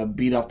if they're going to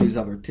beat up these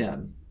other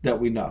 10 that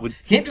we know.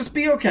 Can't just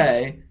be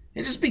okay.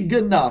 It just be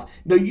good enough.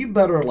 No, you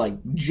better like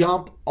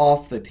jump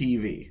off the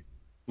TV.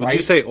 Would right?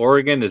 you say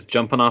Oregon is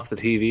jumping off the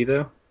TV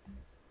though?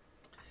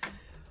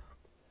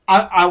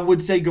 I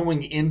would say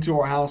going into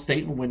Ohio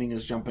State and winning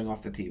is jumping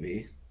off the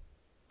TV.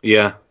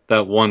 Yeah,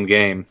 that one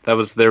game. That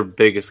was their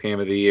biggest game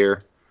of the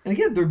year. And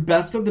again, they're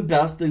best of the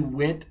best. They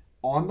went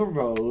on the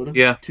road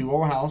to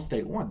Ohio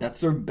State won. That's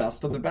their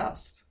best of the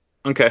best.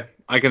 Okay.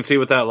 I can see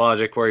with that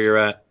logic where you're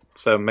at.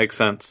 So it makes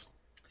sense.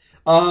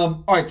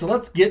 All right, so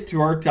let's get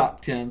to our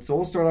top 10. So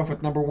we'll start off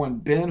with number 1.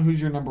 Ben,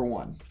 who's your number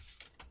 1?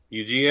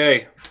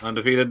 UGA,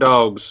 undefeated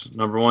dogs,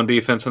 number 1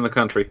 defense in the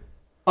country.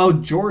 Oh,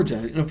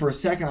 Georgia. For a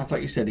second, I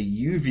thought you said a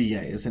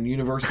UVA, as in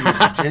University of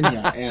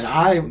Virginia, and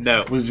I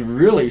was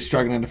really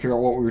struggling to figure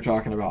out what we were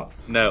talking about.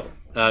 No,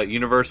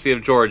 University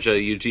of Georgia,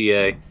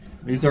 UGA.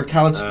 These are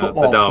college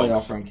football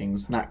playoff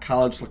rankings, not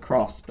college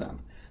lacrosse,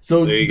 Ben.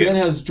 So Ben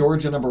has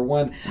Georgia number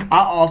 1. I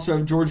also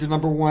have Georgia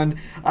number 1.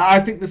 I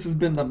think this has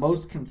been the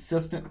most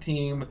consistent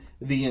team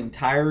the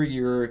entire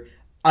year.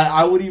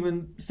 I would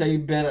even say,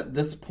 Ben, at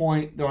this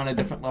point, they're on a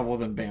different level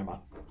than Bama.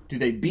 Do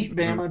they beat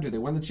Bama? Do they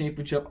win the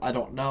championship? I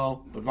don't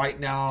know. But right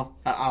now,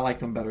 I like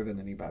them better than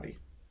anybody.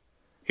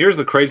 Here's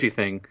the crazy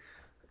thing.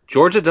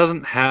 Georgia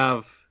doesn't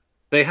have...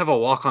 They have a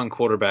walk-on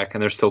quarterback,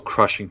 and they're still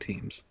crushing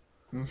teams.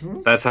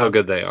 Mm-hmm. That's how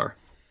good they are.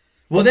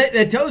 Well,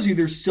 that tells you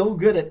they're so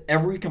good at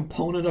every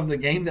component of the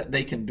game that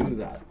they can do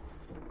that.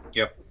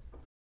 Yep.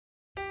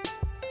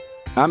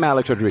 I'm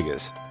Alex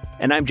Rodriguez.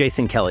 And I'm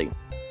Jason Kelly.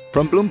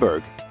 From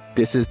Bloomberg,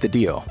 this is The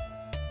Deal.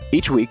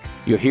 Each week,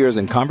 you'll hear us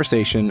in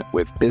conversation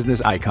with business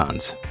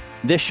icons.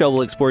 This show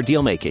will explore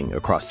deal-making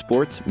across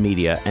sports,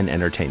 media, and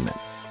entertainment.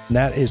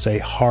 That is a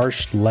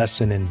harsh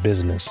lesson in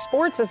business.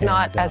 Sports is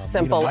not as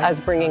simple as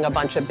bringing a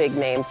bunch of big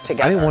names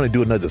together. I didn't want to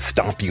do another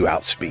stomp you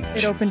out speech.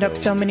 It opened up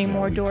so many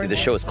more doors. The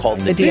show is called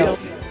The Deal.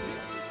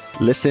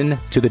 Listen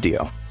to The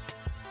Deal.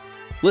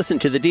 Listen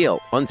to The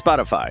Deal on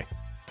Spotify.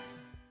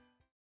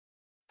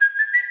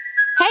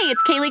 Hey,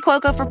 it's Kaylee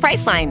Cuoco for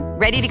Priceline.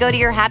 Ready to go to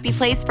your happy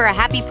place for a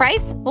happy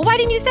price? Well, why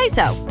didn't you say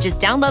so?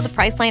 Just download the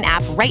Priceline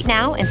app right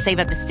now and save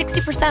up to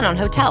 60% on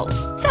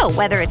hotels. So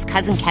whether it's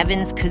Cousin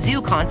Kevin's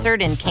Kazoo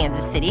Concert in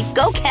Kansas City,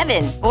 go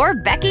Kevin, or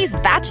Becky's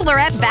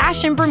Bachelorette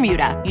Bash in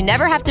Bermuda, you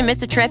never have to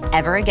miss a trip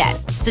ever again.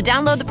 So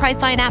download the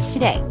Priceline app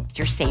today.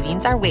 Your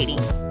savings are waiting.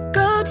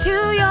 Go to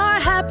your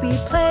happy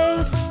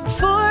place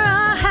for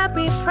a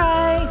happy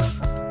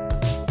price.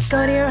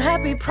 Go to your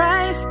happy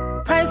price,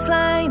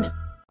 Priceline.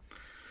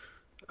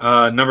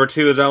 Number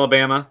 2 is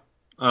Alabama.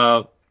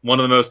 One of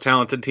the most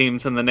talented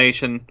teams in the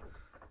nation.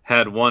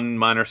 Had one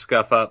minor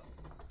scuff up,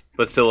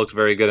 but still looks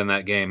very good in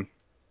that game.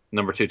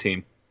 Number 2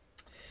 team.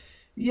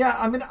 Yeah,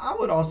 I mean, I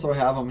would also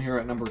have them here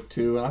at number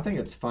 2, and I think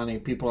it's funny.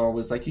 People are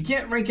always like, you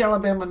can't rank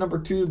Alabama number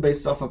 2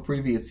 based off of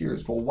previous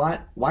years. Well,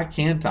 why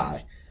can't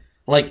I?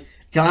 Like,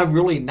 can I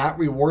really not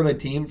reward a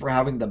team for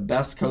having the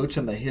best coach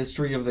in the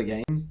history of the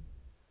game?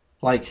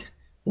 Like,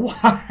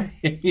 why?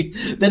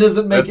 That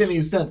doesn't make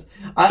any sense.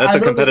 That's a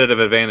competitive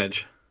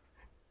advantage.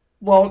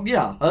 Well,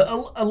 yeah,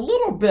 a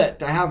little bit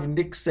to have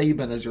Nick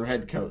Saban as your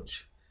head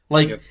coach.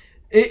 Like,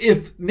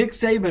 if Nick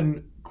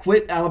Saban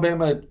quit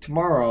Alabama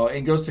tomorrow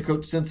and goes to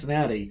coach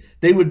Cincinnati,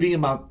 they would be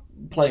in my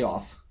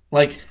playoff.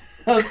 Like,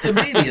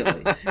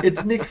 immediately.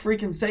 It's Nick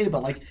freaking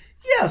Saban. Like,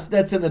 yes,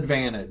 that's an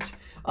advantage.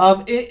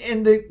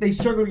 And they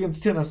struggled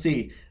against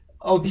Tennessee.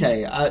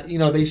 Okay,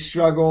 they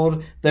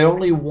struggled. They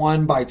only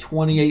won by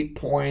 28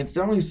 points.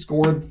 They only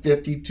scored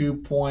 52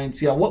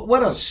 points. Yeah,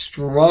 what a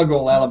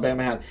struggle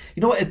Alabama had.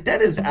 You know what? If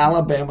that is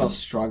Alabama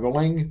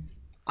struggling,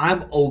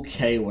 I'm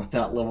okay with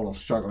that level of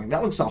struggling.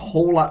 That looks a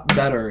whole lot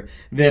better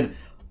than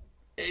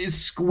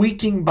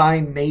squeaking by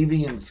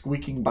Navy and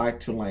squeaking by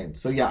Tulane.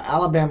 So, yeah,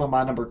 Alabama,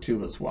 my number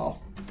 2 as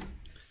well.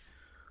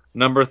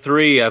 Number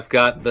 3, I've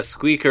got the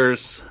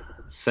Squeakers,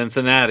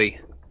 Cincinnati.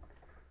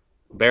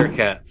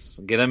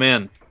 Bearcats, get them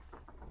in.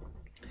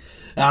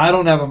 I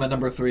don't have them at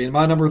number 3, and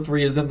my number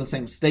 3 is in the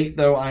same state,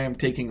 though. I am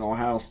taking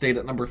Ohio State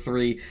at number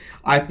 3.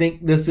 I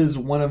think this is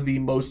one of the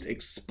most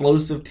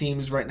explosive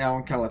teams right now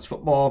in college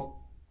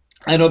football.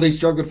 I know they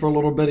struggled for a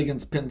little bit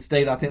against Penn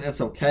State. I think that's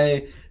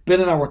okay.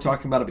 Ben and I were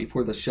talking about it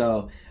before the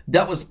show.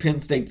 That was Penn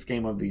State's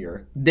game of the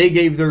year. They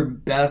gave their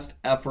best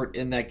effort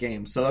in that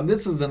game. So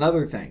this is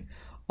another thing.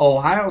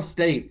 Ohio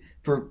State,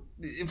 for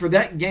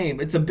that game,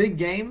 it's a big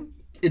game.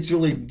 It's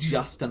really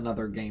just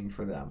another game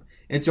for them.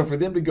 And so for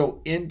them to go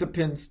into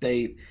Penn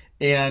State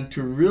and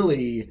to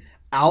really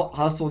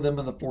out-hustle them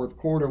in the fourth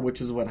quarter,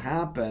 which is what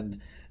happened,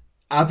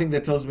 I think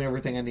that tells me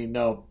everything I need to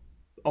know.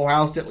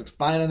 Ohio State looks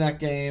fine in that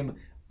game.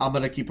 I'm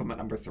going to keep them at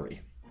number 3.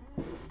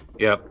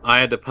 Yep, I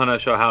had to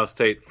punish Ohio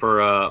State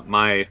for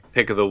my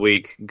pick of the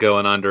week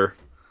going under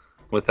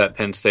with that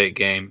Penn State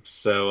game.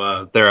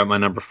 So they're at my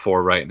number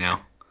 4 right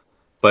now.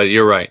 But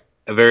you're right.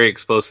 A very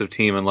explosive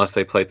team unless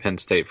they play Penn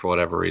State for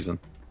whatever reason.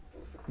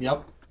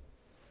 Yep.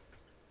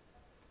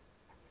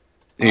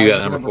 You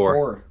got number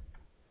 4.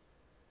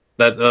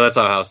 That's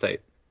Ohio State.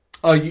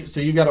 Oh,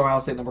 so you got Ohio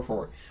State number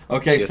 4.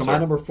 Okay, yes, so sir. My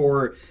number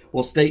 4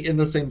 will stay in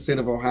the same state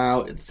of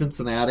Ohio. It's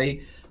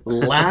Cincinnati.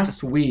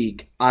 Last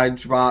week, I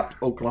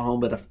dropped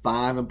Oklahoma to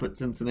 5 and put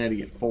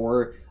Cincinnati at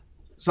 4.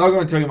 So I'm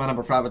going to tell you my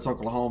number 5. It's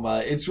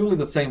Oklahoma. It's really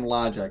the same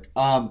logic.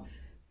 I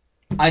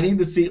need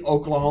to see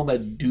Oklahoma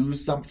do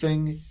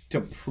something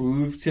to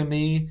prove to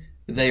me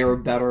they are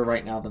better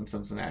right now than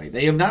Cincinnati.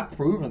 They have not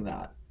proven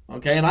that.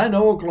 Okay, and I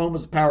know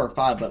Oklahoma's Power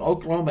 5, but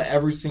Oklahoma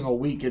every single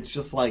week, it's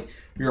just like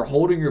you're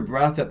holding your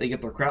breath that they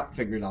get their crap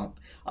figured out.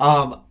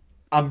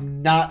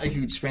 I'm not a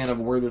huge fan of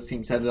where this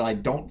team's headed. I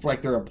don't feel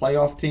like they're a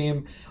playoff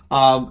team.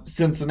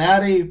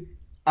 Cincinnati,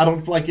 I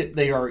don't feel like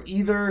they are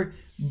either,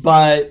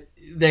 but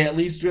they at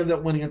least do have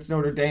that win against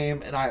Notre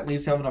Dame, and I at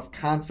least have enough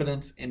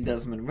confidence in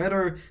Desmond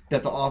Ridder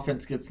that the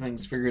offense gets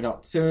things figured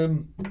out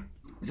soon.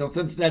 So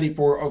Cincinnati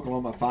 4,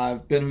 Oklahoma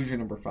 5. Ben, who's your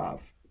number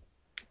 5?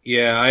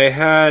 Yeah, I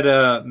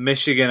had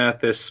Michigan at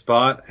this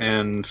spot,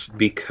 and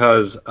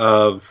because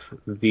of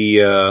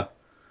the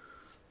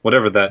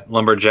whatever that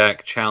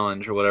Lumberjack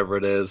Challenge or whatever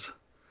it is,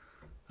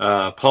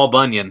 Paul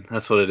Bunyan,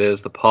 that's what it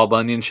is, the Paul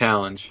Bunyan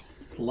Challenge.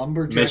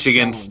 Lumberjack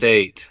Michigan Challenge.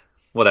 State,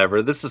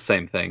 whatever. This is the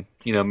same thing.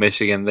 You know,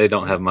 Michigan, they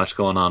don't have much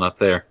going on up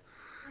there.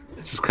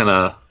 It's just kind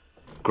of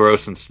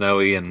gross and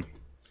snowy and,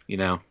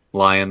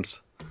 lions.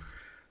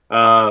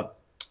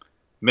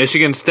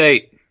 Michigan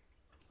State.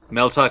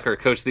 Mel Tucker,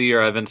 Coach of the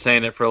Year. I've been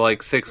saying it for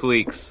like 6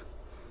 weeks.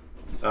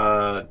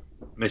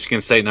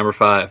 Michigan State, number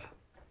 5.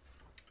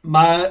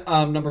 My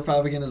number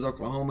 5 again is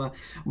Oklahoma.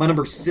 My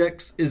number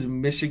 6 is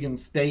Michigan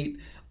State.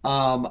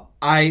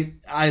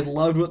 I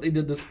loved what they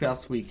did this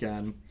past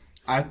weekend.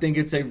 I think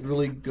it's a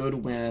really good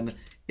win.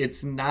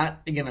 It's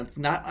not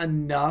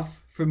enough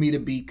for me to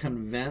be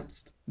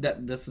convinced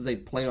that this is a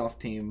playoff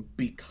team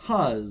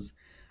because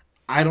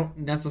I don't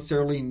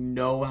necessarily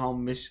know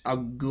how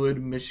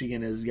good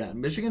Michigan is yet.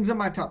 Michigan's in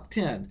my top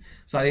 10,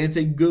 so I think it's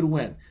a good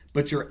win.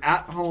 But you're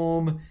at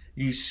home.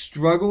 You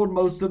struggled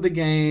most of the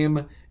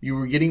game. You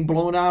were getting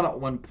blown out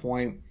at one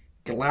point.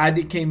 Glad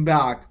you came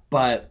back,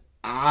 but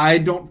I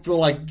don't feel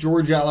like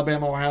Georgia,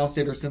 Alabama, Ohio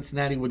State, or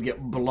Cincinnati would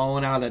get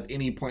blown out at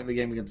any point in the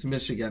game against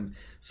Michigan.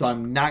 So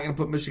I'm not going to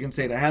put Michigan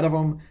State ahead of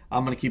them.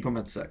 I'm going to keep them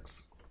at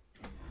 6.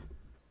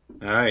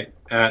 All right.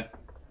 At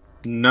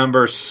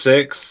number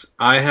 6,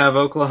 I have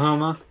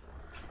Oklahoma.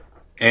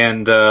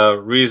 And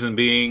reason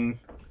being,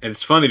 and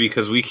it's funny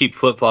because we keep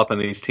flip-flopping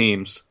these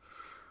teams,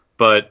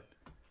 but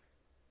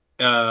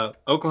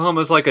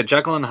Oklahoma is like a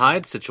Jekyll and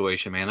Hyde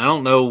situation, man. I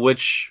don't know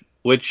which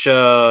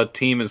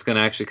team is going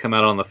to actually come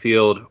out on the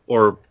field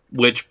or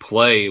which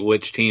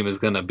team is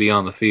going to be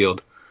on the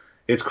field.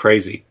 It's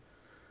crazy.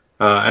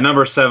 At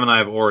number 7, I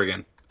have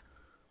Oregon.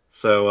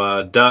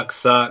 So Duck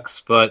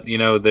sucks, but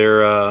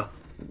they're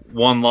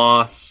one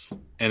loss,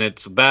 and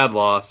it's a bad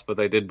loss, but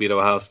they did beat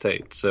Ohio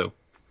State. So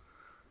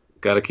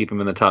got to keep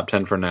them in the top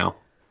 10 for now.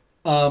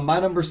 My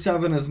number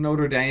 7 is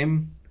Notre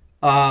Dame.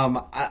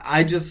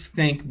 I just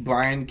think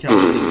Brian Kelly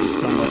gives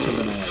you so much of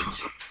an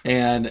edge.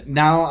 And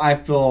now I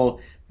feel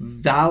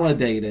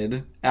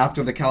validated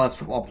after the college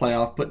football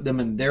playoff, put them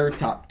in their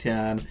top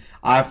 10.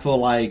 I feel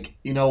like,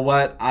 you know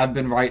what? I've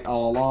been right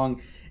all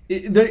along.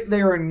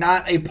 They are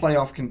not a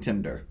playoff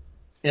contender.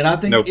 And I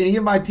think any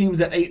of my teams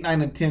at 8,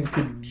 9, and 10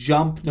 could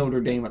jump Notre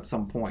Dame at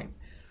some point.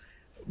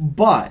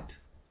 But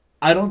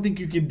I don't think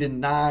you can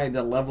deny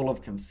the level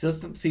of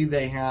consistency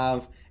they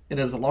have. And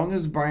as long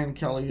as Brian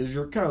Kelly is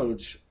your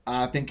coach,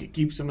 I think it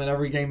keeps them in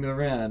every game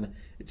they're in.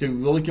 It's a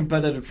really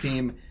competitive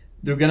team.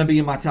 They're going to be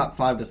in my top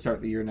 5 to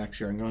start the year next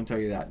year. I'm going to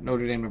tell you that.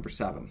 Notre Dame, number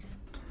 7.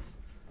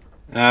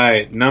 All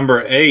right,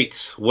 number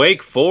 8,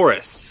 Wake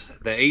Forest.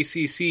 The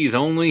ACC's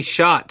only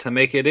shot to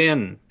make it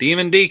in.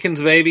 Demon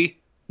Deacons, baby.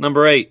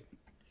 Number 8.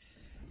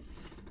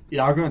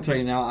 Yeah, I'm going to tell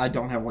you now, I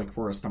don't have Wake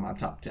Forest on my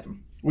top 10.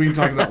 We can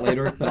talk about it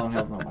later, but I don't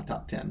have them on my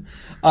top 10.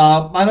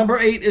 My number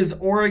 8 is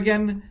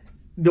Oregon.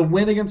 The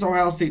win against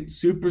Ohio State,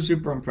 super,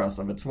 super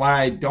impressive. It's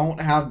why I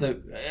don't have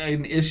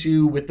an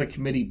issue with the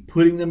committee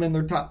putting them in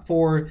their top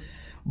 4.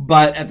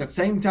 But at the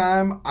same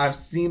time, I've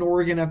seen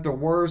Oregon at their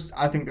worst.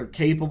 I think they're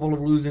capable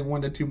of losing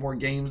 1 to 2 more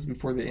games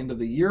before the end of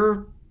the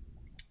year.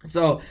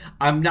 So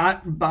I'm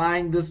not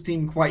buying this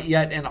team quite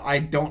yet, and I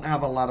don't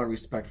have a lot of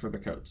respect for the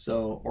coach.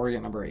 So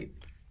Oregon, number 8.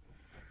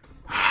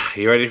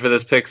 You ready for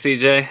this pick,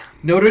 CJ?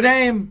 Notre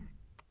Dame.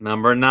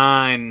 Number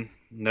 9,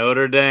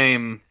 Notre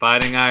Dame,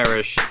 Fighting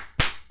Irish.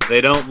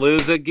 They don't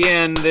lose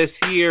again this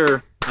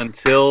year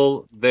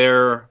until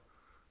their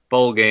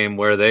bowl game,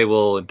 where they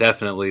will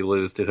definitely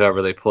lose to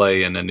whoever they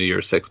play in the New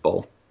Year's Six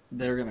Bowl.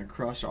 They're going to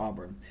crush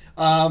Auburn.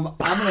 I'm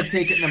going to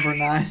take it number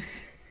 9.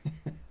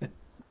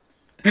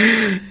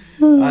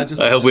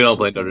 I hope we don't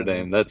play Notre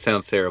Dame. That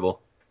sounds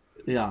terrible.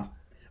 Yeah.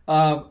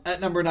 At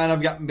number 9,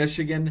 I've got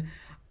Michigan.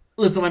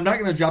 Listen, I'm not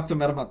going to drop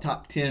them out of my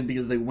top 10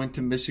 because they went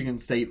to Michigan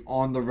State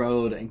on the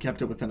road and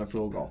kept it within a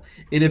field goal.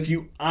 And if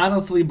you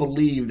honestly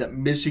believe that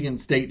Michigan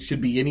State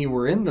should be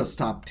anywhere in this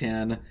top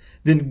 10,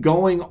 then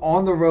going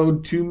on the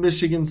road to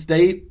Michigan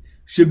State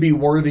should be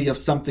worthy of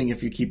something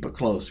if you keep it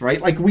close,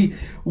 right? Like we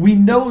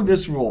know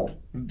this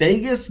rule.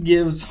 Vegas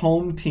gives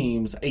home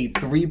teams a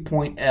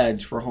 3-point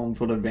edge for home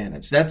field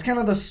advantage. That's kind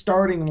of the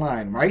starting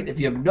line, right? If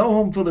you have no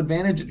home field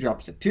advantage, it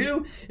drops to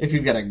 2. If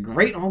you've got a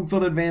great home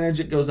field advantage,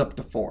 it goes up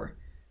to 4.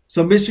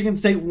 So Michigan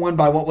State won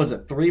by,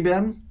 3,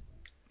 Ben?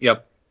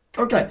 Yep.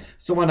 Okay,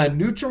 so on a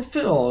neutral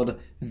field,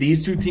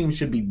 these two teams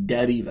should be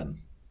dead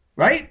even,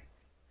 right?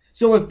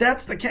 So if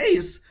that's the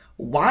case,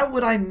 why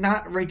would I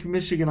not rank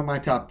Michigan in my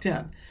top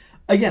 10?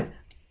 Again,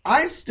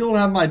 I still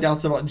have my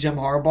doubts about Jim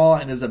Harbaugh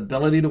and his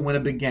ability to win a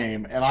big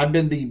game, and I've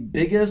been the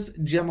biggest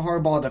Jim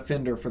Harbaugh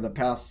defender for the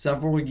past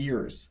several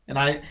years. And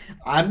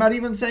I'm not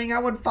even saying I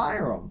would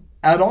fire him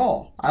at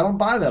all. I don't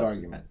buy that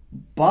argument.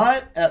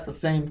 But at the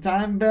same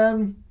time,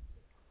 Ben,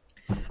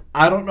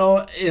 I don't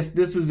know if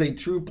this is a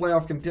true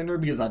playoff contender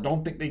because I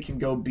don't think they can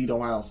go beat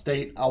Ohio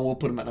State. I will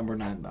put them at number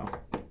 9, though.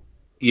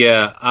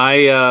 Yeah,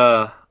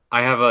 I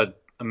have a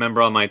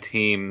member on my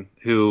team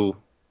who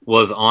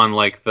was on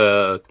like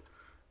the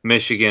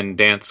Michigan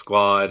dance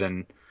squad,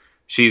 and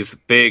she's a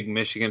big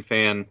Michigan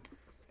fan,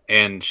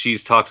 and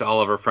she's talked to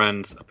all of her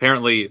friends.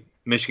 Apparently,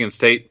 Michigan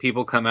State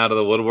people come out of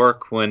the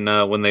woodwork when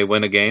they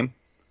win a game.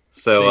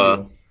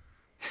 So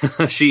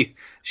she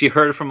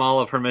heard from all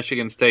of her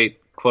Michigan State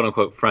quote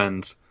unquote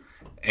friends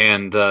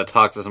and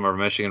talked to some of her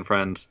Michigan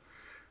friends.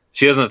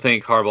 She doesn't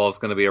think Harbaugh is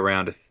going to be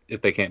around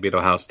if they can't beat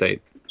Ohio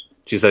State.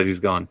 She says he's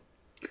gone.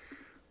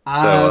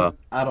 I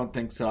don't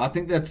think so. I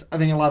think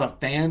a lot of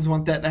fans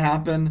want that to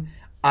happen.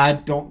 I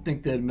don't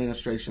think the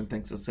administration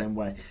thinks the same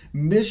way.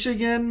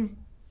 Michigan,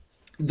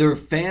 their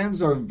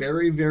fans are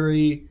very,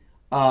 very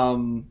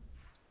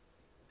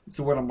it's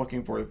the word I'm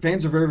looking for. The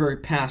fans are very, very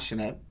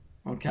passionate.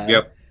 Okay.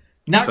 Yep.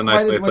 Not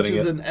quite as much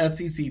as an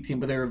SEC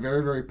team, but they are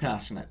very, very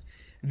passionate.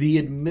 The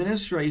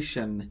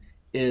administration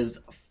is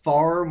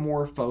far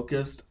more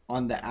focused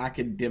on the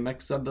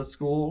academics of the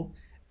school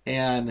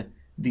and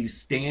the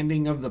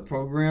standing of the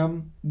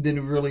program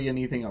than really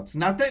anything else.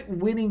 Not that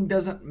winning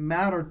doesn't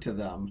matter to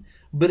them,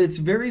 but it's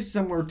very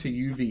similar to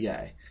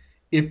UVA.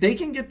 If they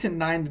can get to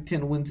 9 to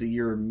 10 wins a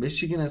year,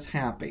 Michigan is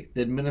happy.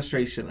 The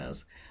administration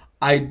is.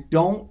 I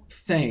don't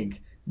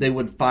think they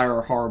would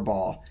fire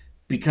Harbaugh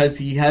because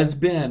he has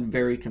been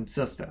very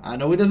consistent. I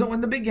know he doesn't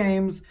win the big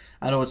games.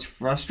 I know it's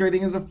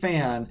frustrating as a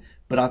fan,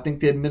 but I think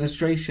the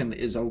administration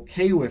is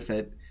okay with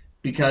it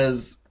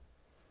because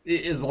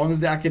as long as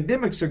the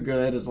academics are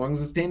good, as long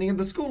as the standing of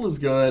the school is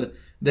good,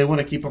 they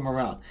want to keep him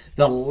around.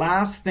 The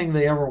last thing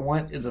they ever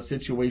want is a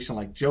situation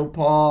like Joe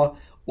Pa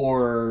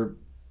or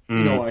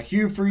a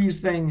Hugh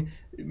Freeze thing.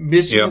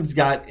 Michigan's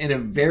got in a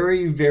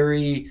very,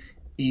 very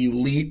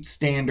elite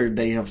standard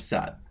they have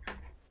set.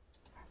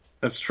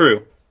 That's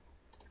true.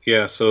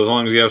 Yeah, so as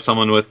long as you have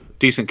someone with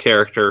decent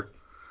character.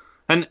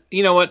 And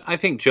you know what? I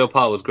think Joe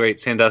Pa was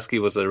great. Sandusky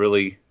was a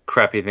really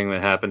crappy thing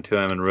that happened to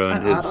him and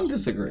ruined his... I don't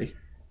disagree.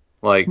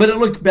 But it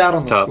looked bad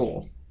on the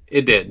school.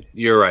 It did.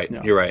 You're right.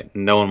 Yeah. You're right.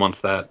 No one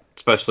wants that,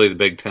 especially the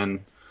Big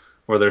Ten,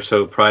 where they're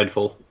so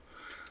prideful.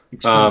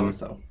 Extremely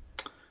so.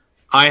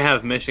 I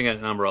have Michigan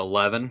at number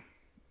 11.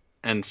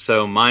 And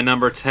so my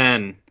number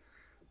 10,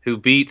 who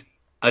beat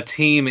a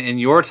team in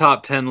your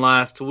top 10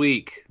 last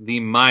week, the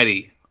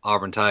mighty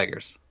Auburn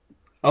Tigers.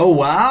 Oh,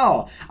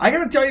 wow. I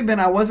got to tell you, Ben,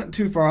 I wasn't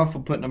too far off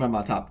from putting them in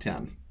my top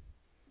 10.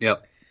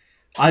 Yep.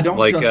 I don't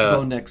trust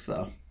Bo Nix,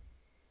 though.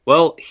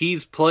 Well,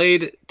 he's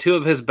played two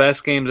of his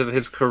best games of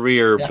his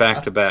career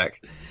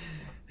back-to-back.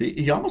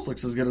 He almost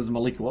looks as good as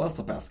Malik Willis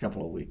the past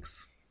couple of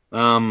weeks.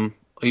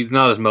 He's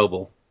not as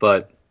mobile,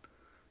 but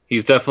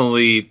he's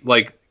definitely,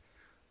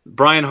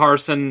 Brian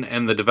Harsin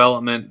and the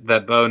development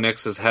that Bo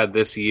Nix has had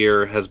this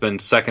year has been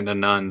second to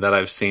none that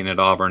I've seen at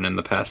Auburn in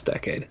the past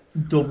decade.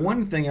 The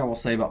one thing I will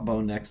say about Bo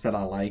Nix that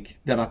I like,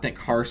 that I think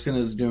Harsin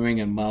is doing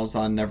and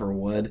Malzahn never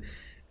would,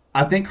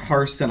 I think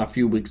Harsin a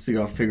few weeks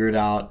ago figured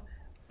out,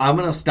 I'm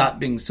going to stop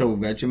being so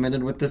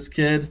regimented with this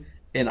kid,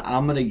 and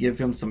I'm going to give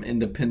him some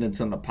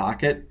independence in the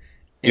pocket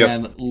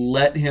and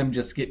let him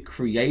just get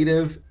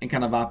creative and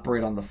kind of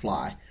operate on the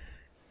fly.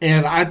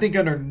 And I think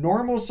under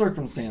normal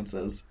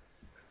circumstances,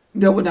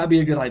 that would not be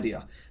a good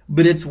idea.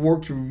 But it's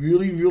worked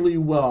really, really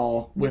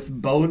well with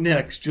Bo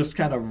Nix just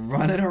kind of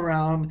running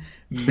around,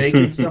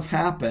 making stuff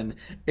happen.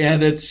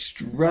 And it's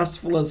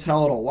stressful as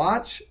hell to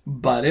watch,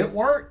 but it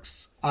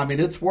works. I mean,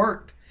 it's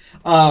worked.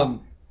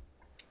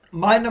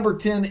 My number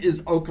 10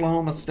 is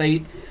Oklahoma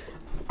State.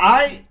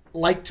 I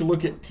like to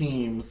look at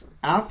teams,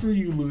 after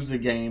you lose a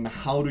game,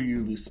 how do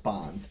you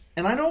respond?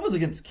 And I know it was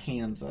against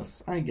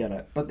Kansas. I get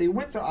it. But they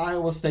went to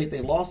Iowa State.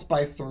 They lost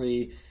by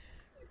 3.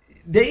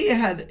 They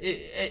had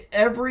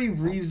every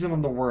reason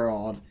in the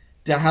world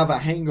to have a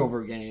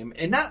hangover game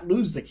and not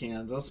lose to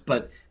Kansas,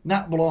 but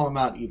not blow them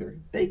out either.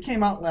 They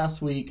came out last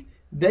week.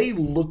 They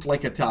looked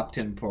like a top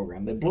 10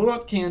 program. They blew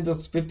up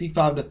Kansas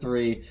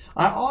 55-3.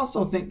 I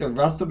also think the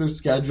rest of their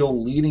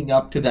schedule leading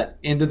up to that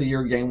end of the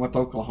year game with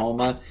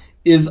Oklahoma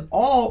is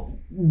all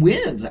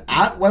wins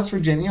at West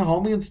Virginia,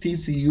 home against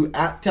TCU,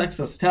 at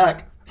Texas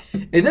Tech.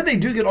 And then they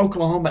do get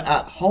Oklahoma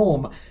at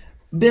home.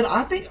 Ben,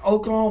 I think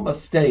Oklahoma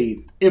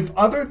State, if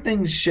other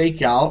things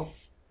shake out,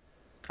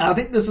 I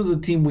think this is a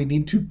team we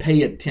need to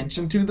pay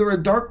attention to. They're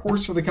a dark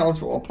horse for the college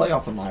football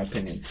playoff, in my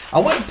opinion. I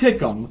wouldn't pick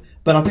them,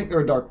 but I think they're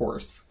a dark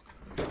horse.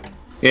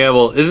 Yeah,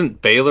 well,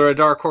 isn't Baylor a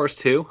dark horse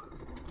too?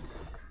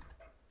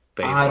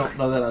 Baylor. I don't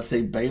know that I'd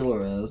say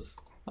Baylor is.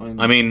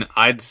 I mean,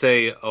 I'd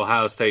say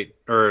Oklahoma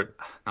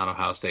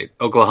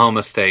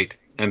State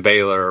and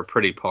Baylor are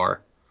pretty on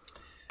par.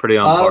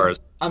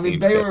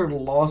 Baylor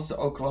lost to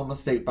Oklahoma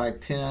State by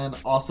 10.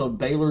 Also,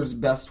 Baylor's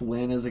best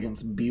win is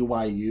against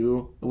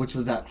BYU, which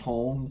was at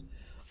home.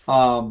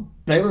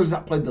 Baylor's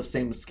not played the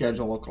same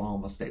schedule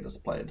Oklahoma State has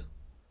played.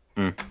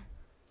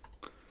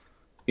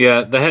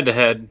 Yeah, the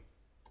head-to-head,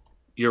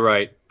 you're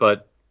right.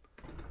 But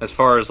as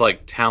far as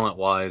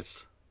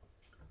talent-wise,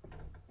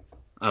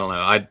 I don't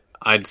know.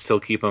 I'd still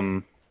keep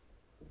them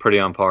pretty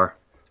on par.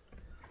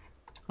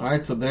 All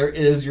right, so there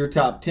is your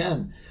top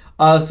 10.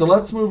 So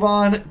let's move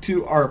on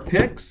to our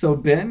picks. So,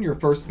 Ben, your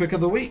first pick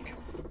of the week.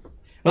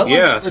 But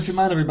let's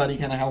remind everybody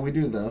kind of how we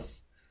do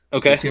this.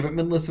 Okay. If you haven't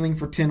been listening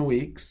for 10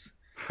 weeks,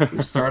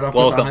 we start off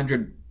with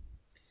 100.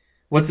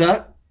 What's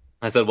that?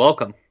 I said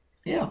welcome.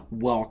 Yeah,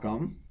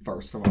 welcome,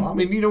 first of all. I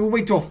mean, we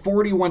wait till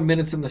 41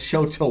 minutes in the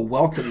show to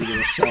welcome you to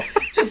the show,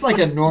 just like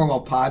a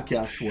normal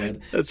podcast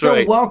would. That's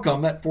right. So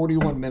welcome at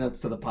 41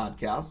 minutes to the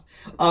podcast.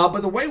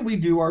 But the way we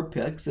do our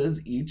picks is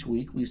each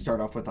week we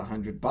start off with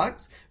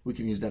 $100. We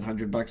can use that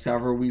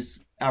 $100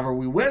 however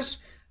we wish.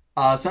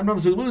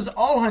 Sometimes we lose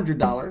all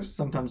 $100.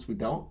 Sometimes we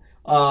don't.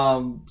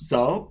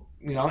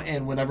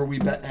 And whenever we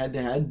bet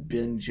head-to-head,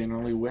 Ben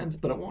generally wins,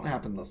 but it won't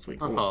happen this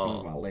week. We'll explain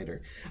about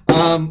later.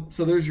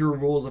 So there's your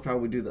rules of how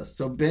we do this.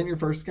 So, Ben, your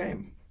first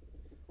game.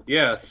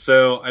 Yeah,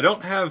 so I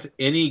don't have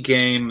any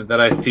game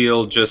that I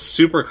feel just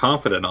super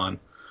confident on.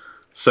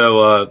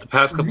 So the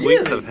past couple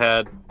weeks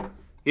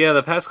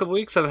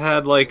I've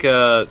had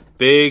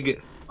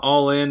big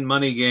all-in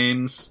money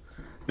games.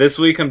 This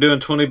week I'm doing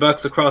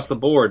 $20 across the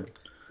board.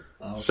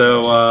 Okay.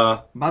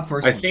 So my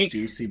first one's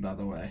juicy, by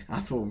the way.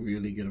 I feel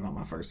really good about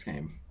my first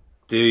game.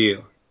 Do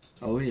you?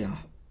 Oh yeah.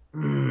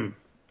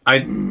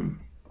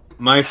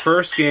 My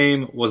first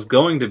game was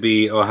going to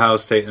be Ohio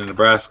State and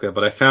Nebraska,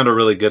 but I found a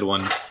really good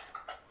one.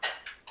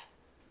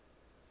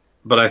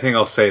 but I think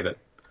I'll save it.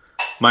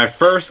 My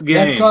first game.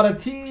 That's called a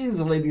tease,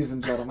 ladies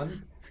and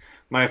gentlemen.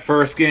 My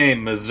first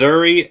game,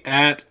 Missouri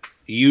at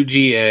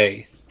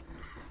UGA.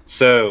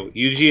 So,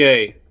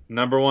 UGA,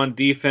 number 1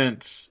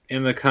 defense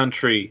in the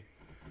country,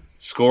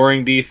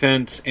 scoring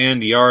defense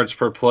and yards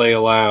per play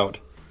allowed.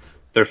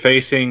 They're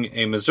facing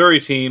a Missouri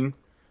team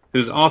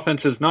whose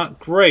offense is not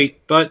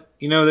great, but,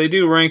 they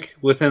do rank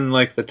within,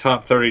 the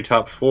top 30,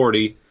 top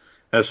 40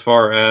 as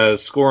far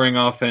as scoring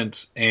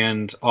offense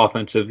and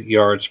offensive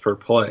yards per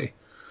play.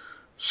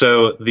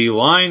 So the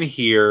line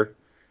here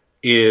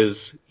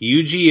is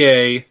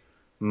UGA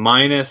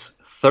minus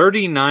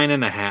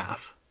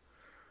 39.5.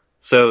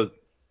 So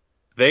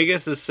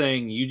Vegas is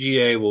saying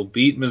UGA will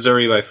beat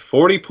Missouri by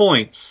 40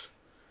 points,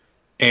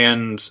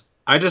 and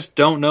I just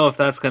don't know if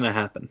that's going to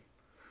happen.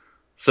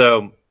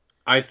 So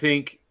I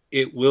think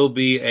it will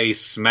be a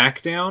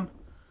smackdown,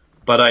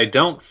 but I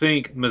don't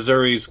think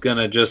Missouri's going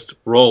to just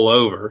roll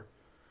over.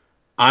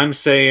 I'm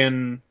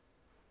saying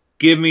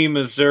give me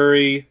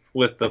Missouri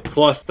with the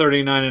plus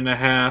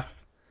 39.5.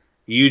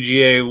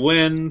 UGA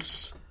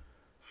wins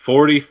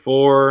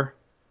 44-7.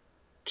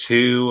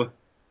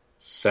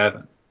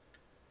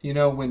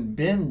 When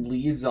Ben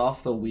leads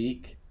off the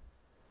week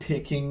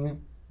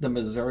picking the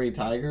Missouri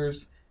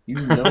Tigers, he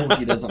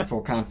doesn't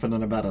feel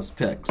confident about his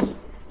picks.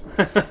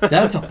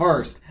 That's a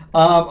first.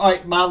 All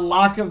right, my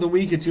lock of the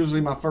week, it's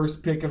usually my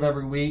first pick of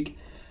every week.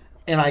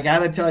 And I got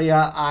to tell you,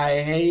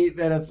 I hate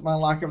that it's my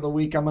lock of the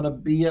week. I'm going to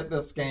be at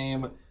this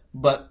game.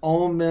 But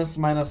Ole Miss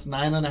minus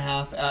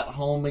 9.5 at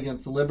home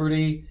against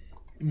Liberty.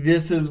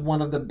 This is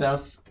one of the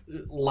best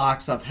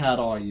locks I've had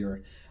all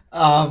year.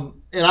 And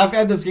I've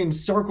had this game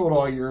circled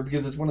all year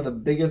because it's one of the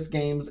biggest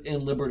games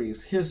in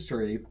Liberty's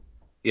history.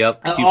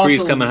 Yep,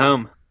 Q3's coming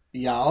home.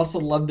 Yeah, I also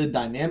love the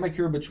dynamic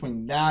here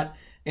between that.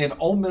 And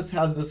Ole Miss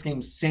has this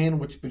game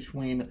sandwiched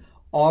between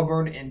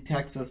Auburn and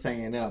Texas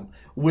A&M,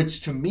 which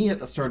to me at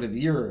the start of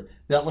the year,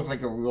 that looked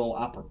like a real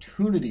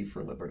opportunity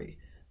for Liberty.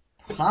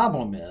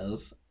 Problem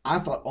is, I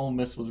thought Ole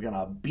Miss was going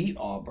to beat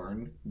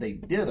Auburn. They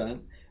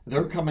didn't.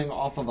 They're coming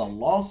off of a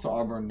loss to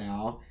Auburn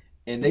now,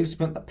 and they've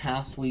spent the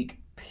past week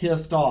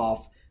pissed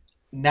off.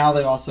 Now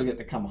they also get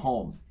to come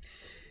home.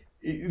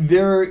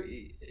 There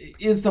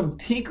is some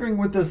tinkering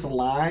with this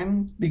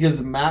line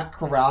because Matt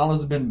Corral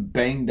has been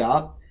banged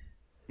up.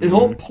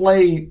 He'll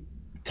play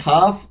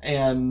tough,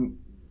 and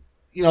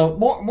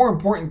more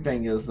important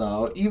thing is,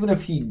 though, even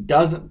if he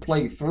doesn't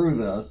play through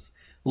this,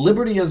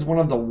 Liberty is one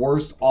of the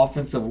worst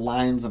offensive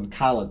lines in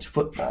college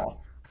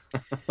football.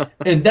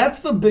 And that's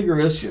the bigger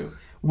issue.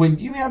 When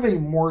you have a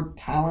more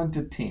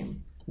talented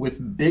team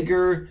with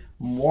bigger,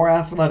 more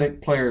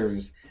athletic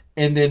players,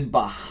 and then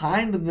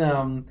behind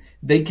them,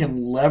 they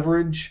can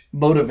leverage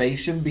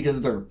motivation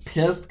because they're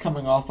pissed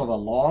coming off of a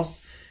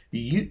loss,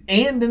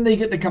 and then they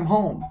get to come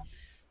home.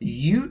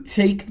 You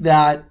take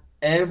that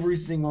every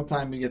single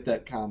time you get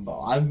that combo.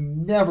 I've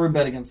never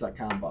bet against that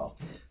combo.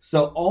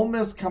 So Ole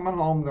Miss coming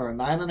home, they're a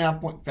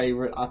 9.5-point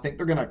favorite. I think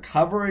they're going to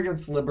cover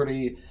against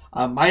Liberty.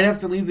 I might have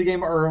to leave the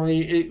game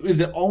early. Is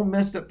it Ole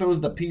Miss that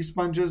throws the pea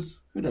sponges?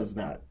 Who does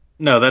that?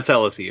 No, that's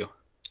LSU.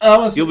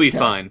 LSU. You'll be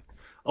fine.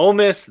 Ole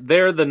Miss,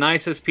 they're the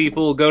nicest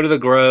people. Go to the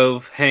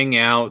Grove, hang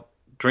out,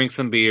 drink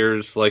some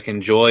beers,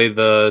 enjoy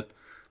the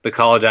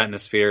college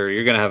atmosphere.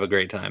 You're going to have a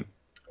great time.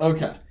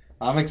 Okay.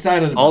 I'm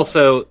excited about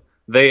Also,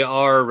 they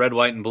are red,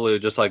 white, and blue,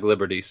 just like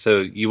Liberty, so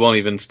you won't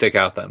even stick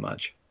out that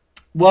much.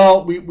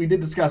 Well, we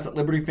did discuss that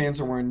Liberty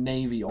fans are wearing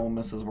navy, Ole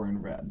Miss is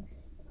wearing red.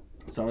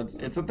 So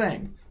it's a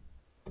thing.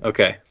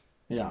 Okay.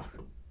 Yeah.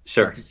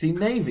 Sure. So if you see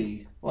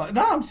navy, well,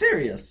 no, I'm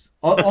serious.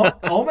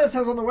 Ole Miss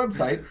has on their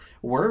website,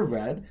 wear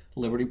red.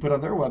 Liberty put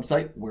on their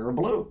website, wear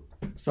blue.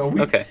 So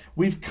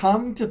we've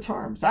come to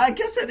terms. I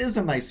guess it is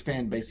a nice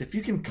fan base. If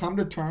you can come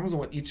to terms on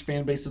what each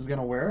fan base is going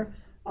to wear,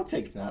 I'll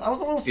take that. I was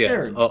a little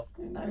scared. Yeah.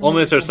 Ole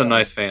Miss are some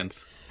nice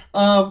fans.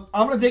 I'm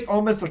going to take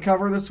Ole Miss to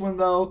cover this one,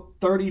 though.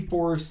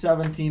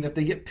 34-17. If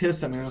they get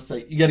pissed, I'm going to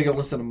say, you got to go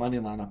listen to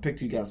Moneyline. I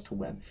picked you guys to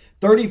win.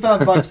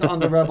 $35 on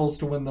the Rebels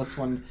to win this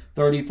one.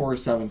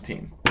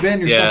 34-17. Ben,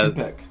 your second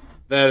pick.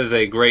 That is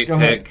a great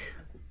pick.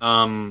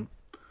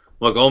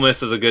 Look, Ole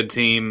Miss is a good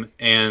team,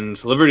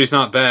 and Liberty's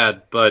not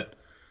bad, but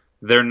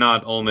they're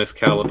not Ole Miss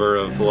caliber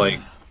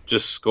of,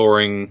 just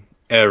scoring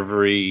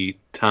every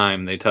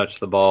time they touch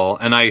the ball.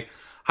 And I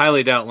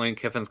highly doubt Lane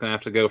Kiffin's going to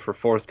have to go for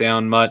fourth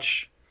down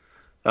much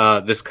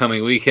this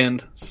coming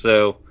weekend,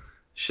 so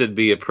should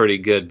be a pretty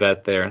good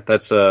bet there.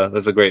 That's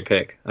a great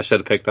pick. I should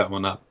have picked that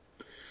one up.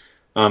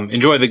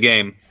 Enjoy the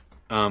game.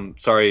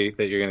 Sorry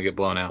that you're going to get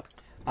blown out.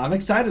 I'm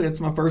excited. It's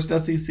my first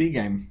SEC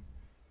game.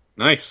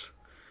 Nice.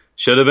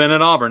 Should have been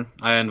at Auburn.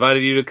 I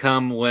invited you to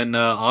come when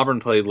Auburn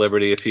played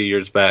Liberty a few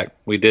years back.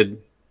 We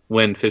did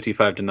win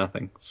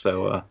 55-0,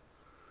 so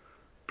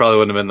probably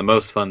wouldn't have been the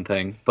most fun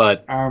thing.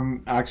 But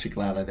I'm actually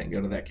glad I didn't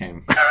go to that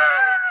game.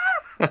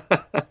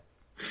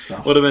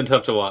 Would have been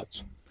tough to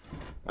watch.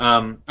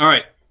 All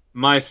right,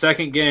 my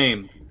second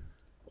game.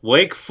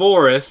 Wake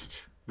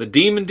Forest, the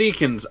Demon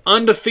Deacons,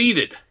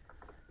 undefeated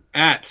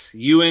at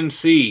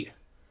UNC,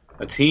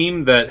 a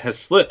team that has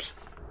slipped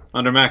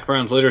under Mac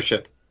Brown's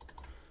leadership.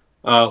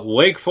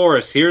 Wake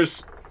Forest.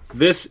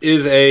 This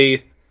is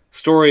a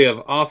story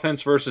of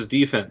offense versus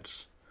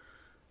defense.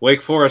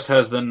 Wake Forest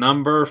has the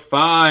number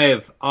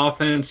 5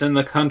 offense in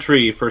the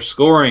country for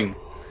scoring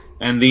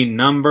and the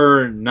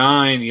number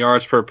 9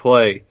 yards per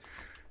play.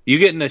 You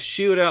get in a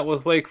shootout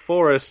with Wake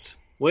Forest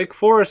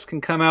can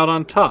come out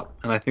on top,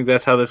 and I think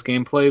that's how this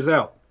game plays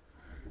out.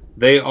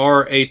 They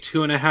are a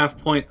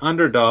 2.5-point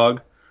underdog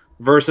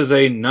versus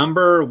a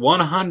number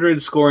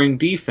 100 scoring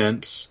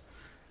defense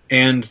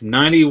and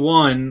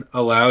 91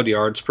 allowed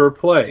yards per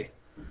play.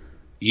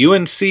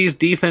 UNC's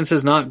defense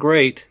is not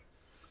great.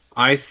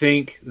 I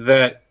think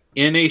that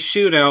in a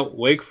shootout,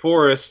 Wake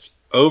Forest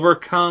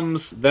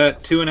overcomes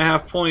that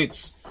 2.5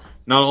 points.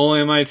 Not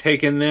only am I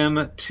taking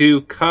them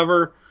to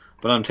cover,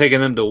 but I'm taking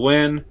them to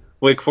win.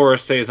 Wake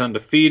Forest stays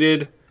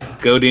undefeated.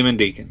 Go Demon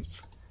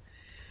Deacons.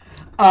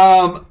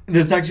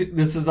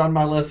 This is on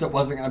my list. It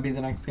wasn't going to be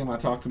the next game I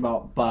talked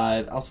about,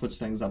 but I'll switch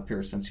things up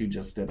here since you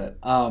just did it.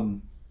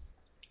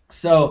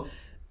 So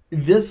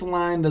this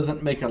line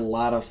doesn't make a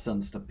lot of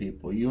sense to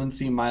people.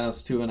 UNC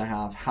minus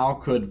 2.5. How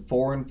could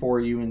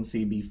 4-4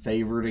 UNC be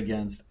favored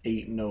against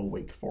 8-0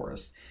 Wake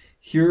Forest?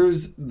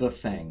 Here's the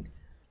thing.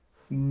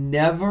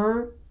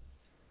 Never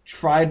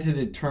try to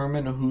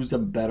determine who's a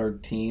better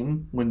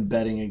team when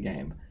betting a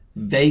game.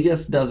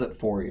 Vegas does it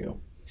for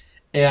you.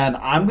 And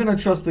I'm going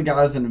to trust the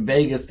guys in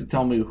Vegas to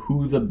tell me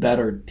who the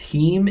better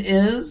team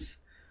is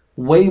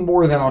way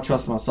more than I'll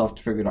trust myself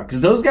to figure it out.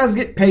 Because those guys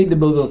get paid to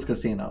build those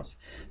casinos.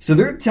 So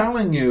they're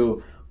telling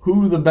you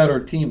who the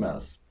better team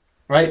is,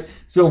 right?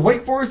 So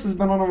Wake Forest has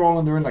been on a roll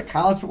and they're in the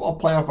college football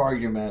playoff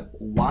argument.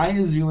 Why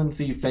is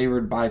UNC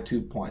favored by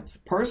 2 points?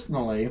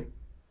 Personally,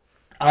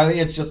 I think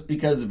it's just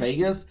because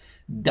Vegas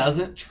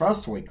doesn't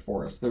trust Wake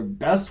Forest. Their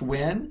best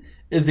win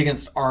is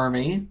against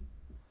Army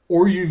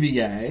or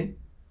UVA,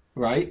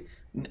 right?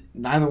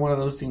 Neither one of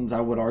those teams, I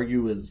would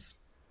argue, is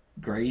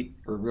great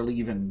or really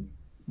even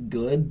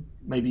good.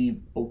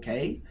 Maybe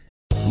okay.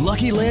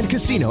 Lucky Land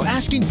Casino,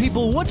 asking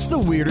people, what's the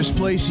weirdest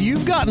place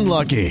you've gotten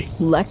lucky?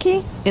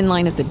 Lucky? In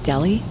line at the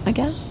deli, I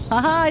guess?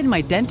 Aha, in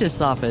my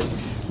dentist's office.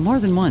 More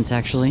than once,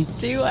 actually.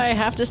 Do I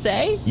have to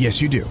say?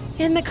 Yes, you do.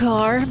 In the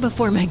car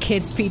before my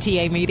kids'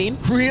 PTA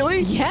meeting.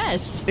 Really?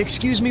 Yes.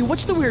 Excuse me,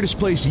 what's the weirdest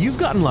place you've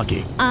gotten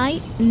lucky?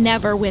 I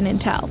never win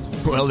and tell.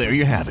 Well, there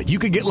you have it. You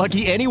can get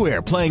lucky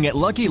anywhere, playing at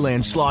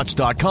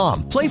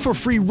LuckyLandSlots.com. Play for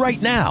free right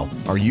now.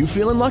 Are you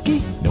feeling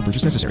lucky? No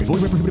purchase necessary.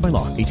 Void where prohibited by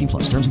law. 18+.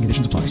 Terms and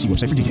conditions apply. See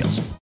website for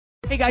details.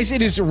 Hey guys,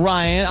 it is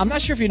Ryan. I'm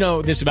not sure if you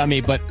know this about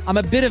me, but I'm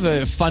a bit of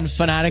a fun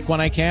fanatic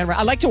when I can.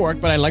 I like to work,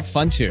 but I like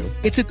fun too.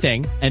 It's a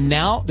thing. And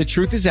now the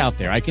truth is out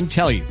there. I can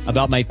tell you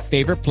about my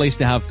favorite place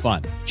to have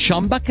fun.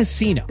 Chumba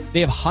Casino. They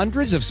have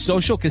hundreds of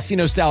social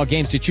casino style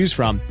games to choose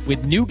from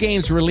with new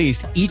games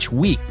released each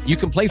week. You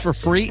can play for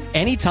free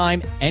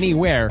anytime,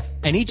 anywhere.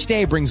 And each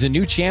day brings a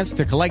new chance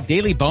to collect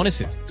daily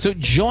bonuses. So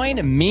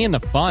join me in the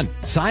fun.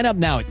 Sign up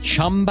now at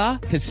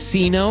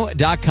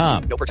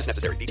ChumbaCasino.com. No purchase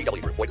necessary.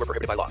 VGW. Void where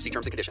prohibited by law. See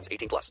terms and conditions.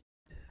 18+.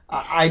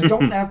 I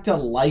don't have to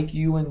like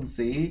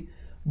UNC,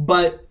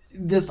 but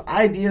this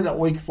idea that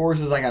Wake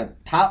Forest is like a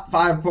top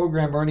 5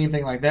 program or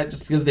anything like that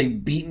just because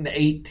they've beaten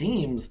 8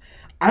 teams,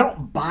 I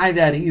don't buy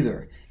that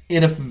either.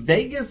 And if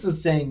Vegas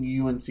is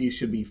saying UNC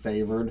should be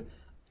favored,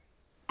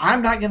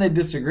 I'm not going to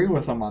disagree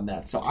with them on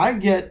that. So I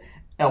get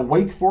a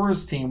Wake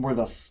Forest team where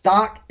the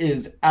stock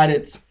is at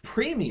its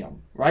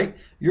premium, right?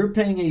 You're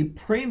paying a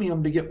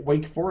premium to get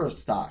Wake Forest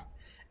stock.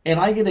 And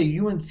I get a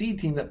UNC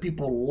team that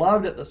people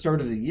loved at the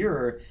start of the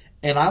year,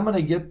 and I'm going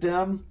to get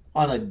them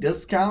on a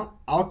discount.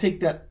 I'll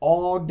take that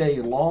all day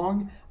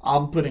long.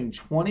 I'm putting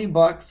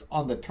 $20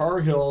 on the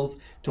Tar Heels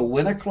to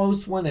win a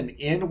close one and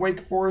end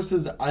Wake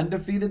Forest's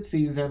undefeated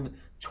season,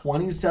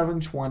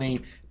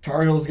 27-20.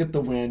 Tar Heels get the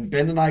win.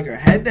 Ben and I go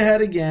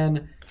head-to-head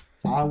again.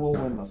 I will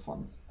win this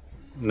one.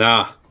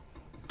 Nah,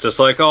 just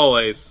like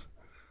always,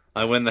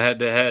 I win the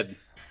head-to-head.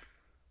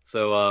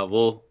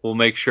 So we'll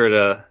make sure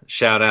to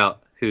shout out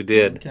who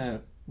did. Okay.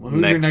 Well,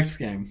 who's your next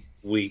game?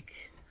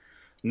 Week.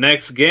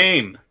 Next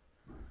game.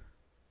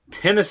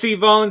 Tennessee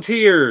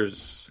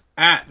Volunteers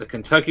at the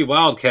Kentucky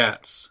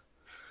Wildcats.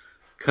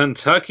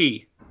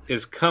 Kentucky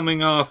is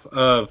coming off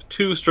of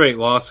 2 straight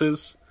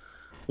losses.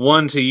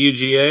 One to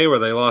UGA where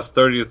they lost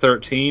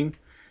 30-13.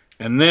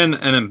 And then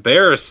an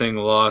embarrassing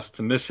loss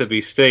to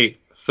Mississippi State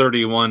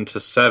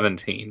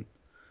 31-17.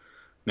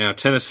 Now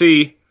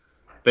Tennessee,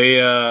 they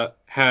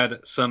had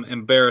some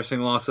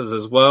embarrassing losses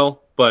as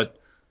well, but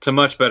to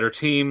much better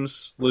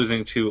teams,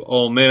 losing to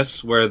Ole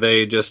Miss, where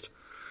they just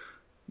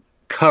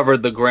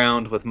covered the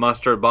ground with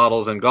mustard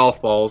bottles and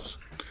golf balls,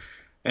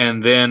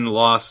 and then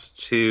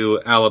lost to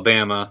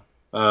Alabama,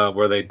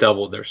 where they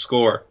doubled their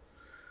score.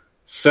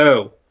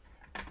 So,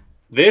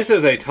 this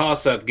is a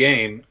toss-up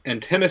game,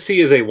 and Tennessee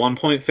is a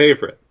 1-point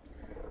favorite.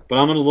 But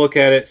I'm going to look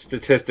at it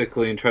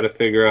statistically and try to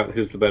figure out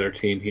who's the better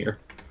team here.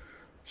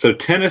 So,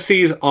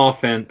 Tennessee's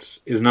offense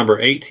is number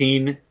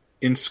 18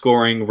 in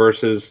scoring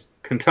versus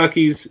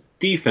Kentucky's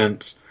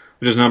defense,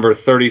 which is number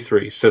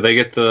 33. So they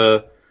get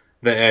the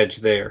edge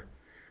there.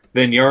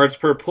 Then yards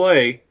per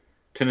play,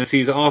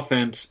 Tennessee's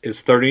offense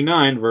is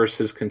 39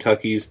 versus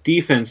Kentucky's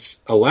defense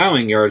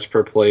allowing yards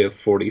per play of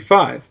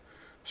 45.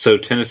 So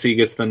Tennessee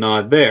gets the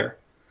nod there.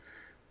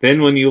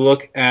 Then when you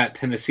look at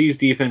Tennessee's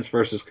defense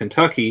versus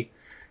Kentucky,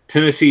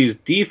 Tennessee's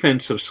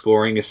defensive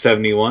scoring is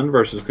 71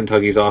 versus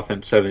Kentucky's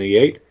offense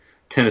 78.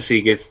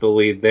 Tennessee gets the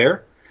lead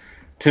there.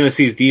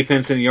 Tennessee's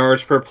defense in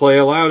yards per play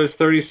allowed is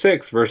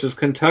 36 versus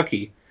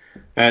Kentucky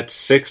at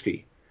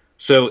 60.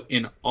 So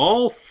in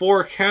all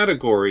four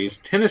categories,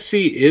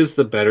 Tennessee is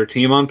the better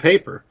team on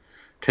paper.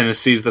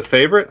 Tennessee's the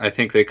favorite. I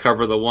think they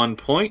cover the 1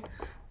 point.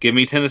 Give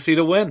me Tennessee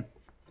to win.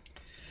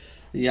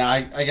 Yeah,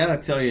 I got to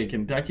tell you,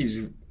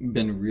 Kentucky's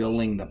been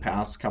reeling the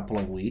past couple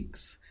of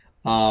weeks.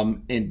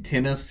 And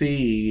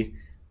Tennessee,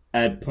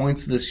 at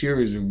points this year,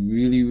 has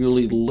really,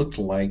 really looked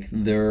like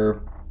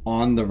they're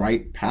on the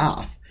right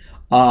path.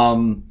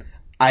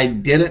 I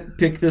didn't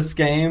pick this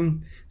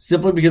game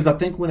simply because I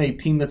think when a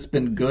team that's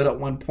been good at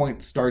one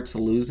point starts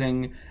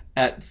losing,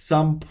 at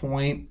some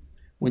point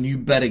when you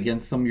bet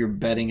against them, you're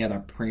betting at a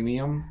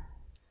premium.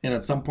 And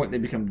at some point they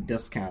become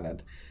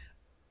discounted.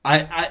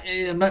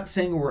 I'm not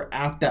saying we're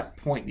at that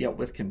point yet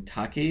with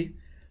Kentucky,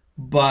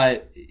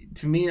 but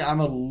to me, I'm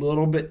a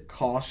little bit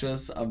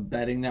cautious of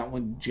betting that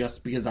one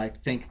just because I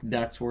think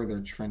that's where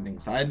they're trending.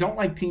 So I don't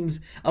like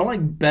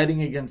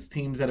betting against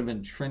teams that have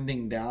been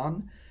trending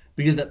down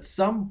because at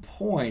some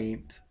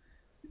point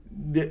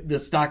the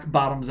stock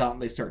bottoms out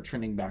and they start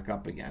trending back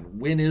up again.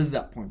 When is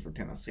that point for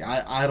Tennessee?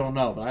 I don't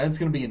know, but it's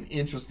going to be an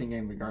interesting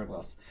game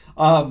regardless.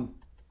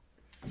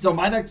 So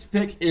my next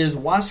pick is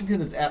Washington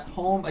is at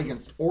home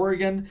against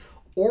Oregon.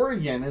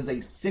 Oregon is a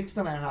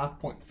 6.5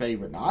 point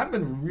favorite. Now, I've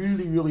been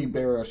really, really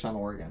bearish on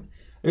Oregon.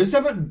 They just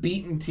haven't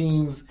beaten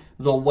teams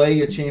the way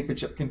a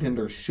championship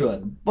contender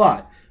should.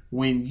 But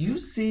when you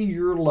see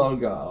your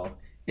logo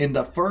in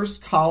the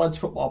first college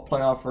football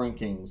playoff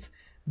rankings,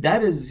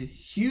 that is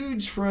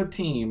huge for a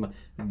team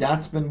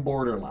that's been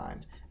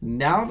borderline.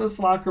 Now this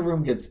locker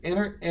room gets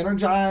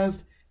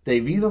energized. They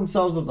view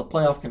themselves as a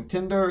playoff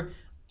contender.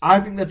 I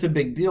think that's a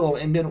big deal.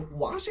 And then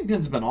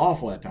Washington's been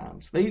awful at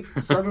times. They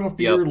started off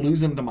the year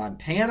losing to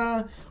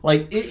Montana.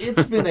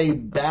 It's been a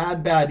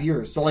bad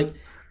year. So,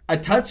 a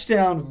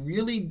touchdown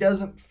really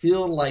doesn't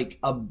feel like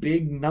a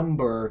big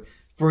number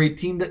for a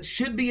team that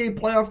should be a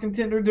playoff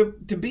contender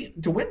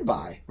to win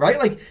by,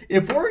 right?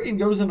 If Oregon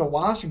goes into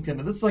Washington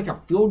and this is like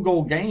a field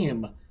goal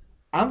game,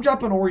 I'm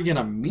dropping Oregon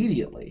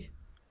immediately.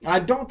 I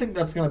don't think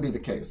that's going to be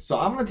the case. So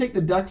I'm going to take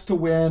the Ducks to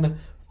win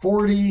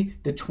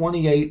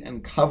 40-28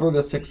 and cover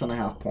the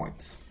 6.5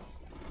 points.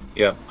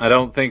 Yeah, I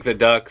don't think the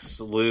Ducks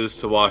lose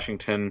to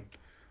Washington.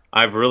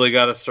 I've really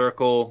got to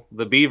circle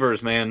the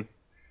Beavers, man.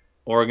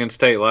 Oregon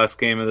State, last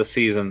game of the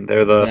season.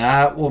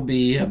 That will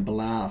be a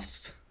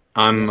blast.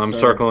 I'm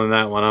circling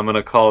that one. I'm going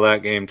to call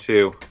that game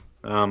too.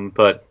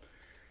 But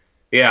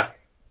yeah,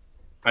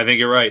 I think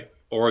you're right.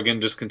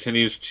 Oregon just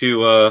continues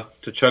to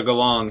chug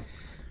along.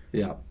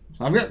 Yeah,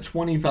 I've got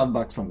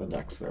 $25 on the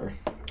Ducks there.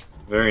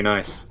 Very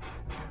nice.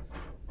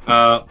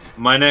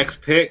 My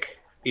next pick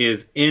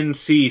is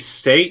NC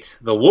State,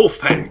 the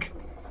Wolfpack,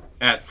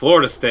 at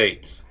Florida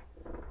State,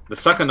 the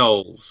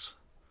Succaneers.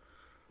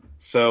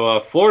 So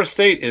Florida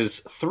State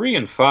is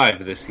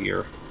 3-5 this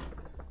year,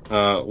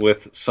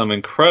 with some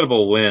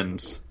incredible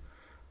wins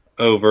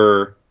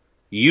over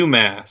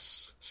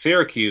UMass,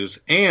 Syracuse,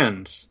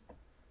 and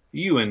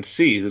UNC,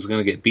 who's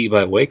going to get beat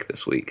by Wake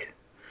this week.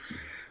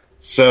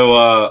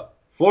 So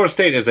Florida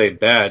State is a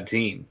bad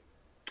team.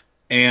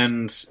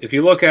 And if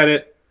you look at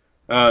it,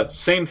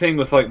 same thing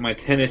with my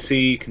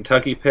Tennessee,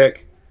 Kentucky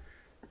pick.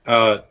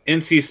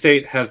 NC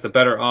State has the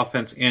better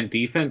offense and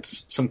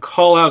defense. Some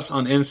call-outs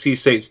on NC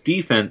State's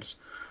defense.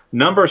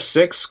 Number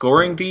 6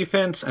 scoring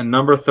defense and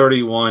number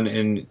 31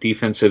 in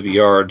defensive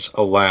yards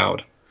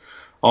allowed.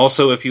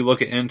 Also, if you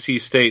look at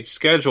NC State's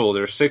schedule,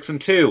 they're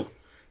 6-2.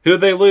 Who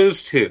did they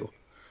lose to?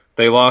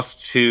 They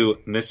lost to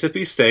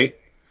Mississippi State,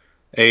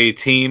 a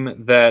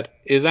team that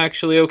is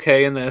actually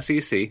okay in the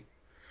SEC,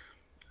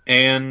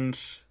 and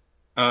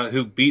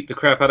who beat the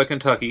crap out of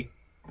Kentucky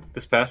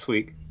this past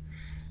week.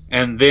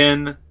 And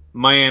then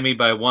Miami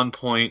by 1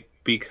 point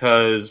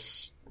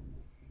because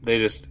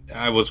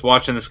I was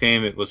watching this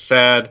game. It was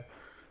sad.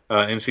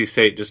 NC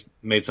State just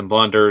made some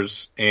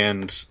blunders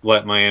and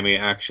let Miami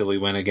actually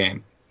win a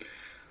game.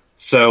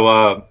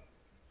 So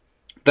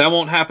that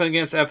won't happen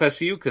against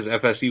FSU because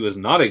FSU is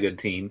not a good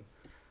team.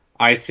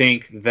 I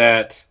think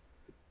that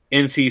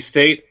NC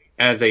State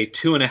as a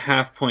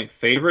 2.5 point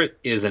favorite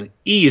is an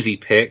easy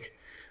pick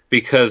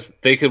because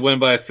they could win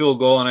by a field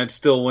goal and I'd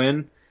still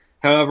win.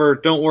 However,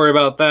 don't worry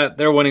about that.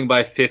 They're winning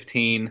by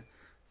 15,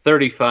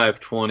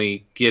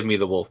 35-20. Give me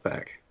the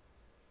Wolfpack.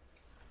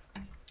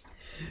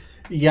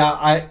 Yeah,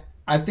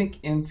 I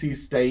think NC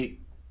State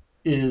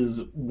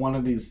is one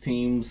of these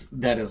teams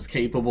that is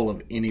capable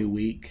of any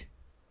week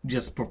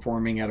just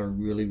performing at a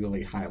really,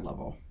 really high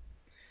level.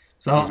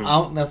 So I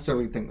don't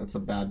necessarily think that's a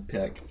bad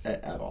pick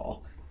at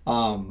all.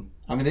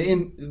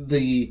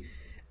 The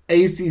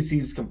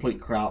ACC's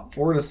complete crap.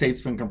 Florida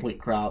State's been complete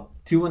crap.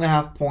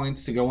 2.5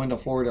 points to go into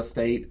Florida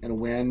State and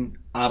win.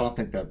 I don't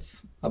think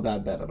that's a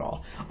bad bet at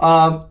all.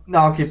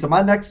 So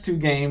my next 2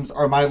 games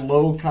are my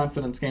low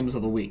confidence games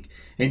of the week.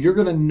 And you're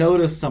going to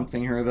notice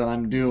something here that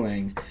I'm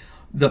doing.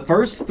 The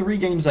first 3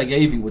 games I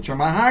gave you, which are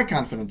my high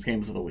confidence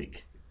games of the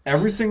week,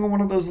 every single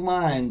one of those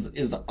lines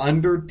is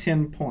under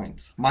 10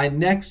 points. My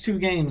next 2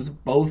 games,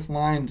 both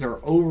lines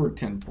are over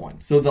 10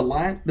 points. So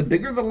the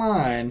bigger the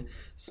line,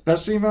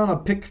 especially if I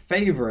want to pick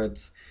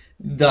favorites,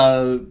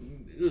 the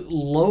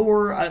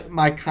lower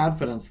my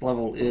confidence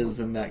level is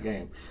in that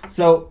game.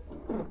 So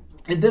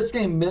in this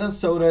game,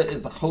 Minnesota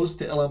is a host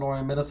to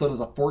Illinois. Minnesota's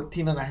a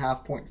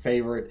 14.5 point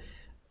favorite.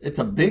 It's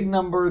a big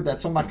number.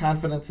 That's when my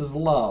confidence is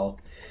low.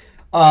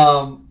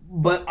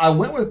 But I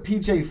went with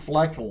PJ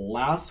Fleck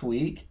last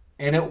week,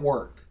 and it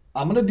worked.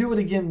 I'm going to do it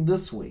again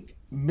this week.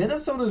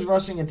 Minnesota's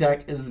rushing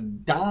attack is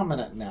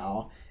dominant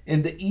now,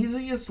 and the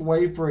easiest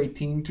way for a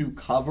team to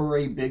cover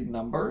a big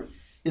number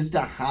is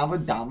to have a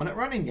dominant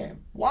running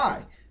game.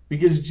 Why?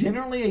 Because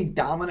generally a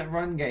dominant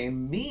run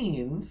game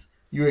means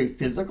you're a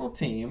physical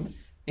team,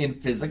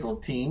 and physical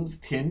teams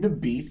tend to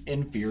beat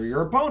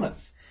inferior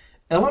opponents.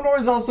 Illinois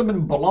has also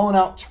been blown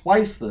out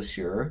twice this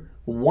year,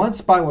 once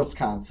by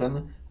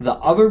Wisconsin, the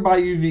other by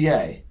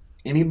UVA.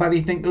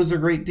 Anybody think those are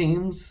great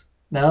teams?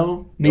 No?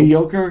 Nope.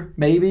 Mediocre?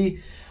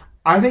 Maybe?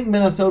 I think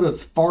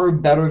Minnesota's far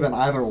better than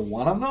either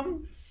one of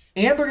them,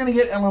 and they're going to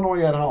get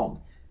Illinois at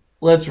home.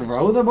 Let's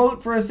row the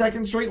boat for a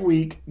second straight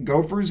week.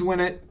 Gophers win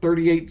it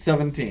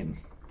 38-17.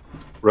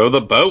 Row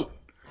the boat.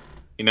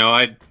 You know,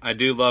 I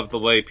do love the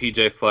way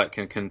PJ Fleck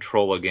can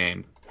control a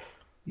game.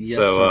 Yes,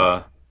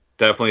 so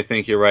definitely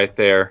think you're right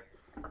there.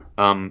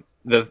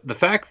 The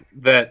fact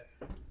that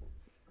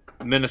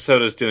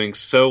Minnesota's doing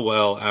so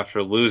well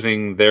after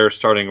losing their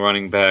starting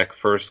running back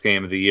first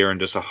game of the year and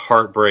just a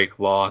heartbreak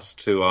loss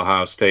to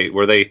Ohio State,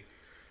 where they,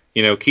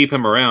 keep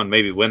him around,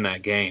 maybe win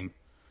that game,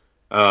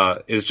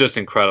 is just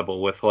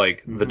incredible with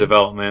the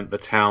development, the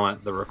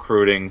talent, the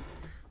recruiting.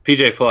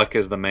 PJ Fleck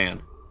is the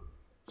man.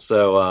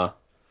 So,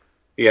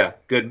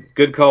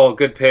 good call,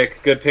 good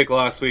pick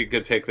last week,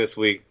 good pick this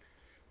week.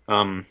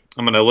 I'm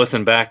going to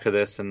listen back to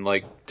this and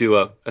do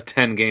a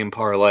 10-game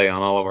parlay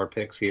on all of our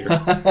picks here.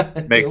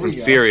 Make some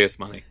serious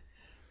money.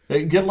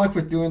 Hey, good luck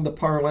with doing the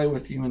parlay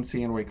with UNC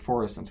and Wake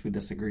Forest, since we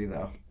disagree,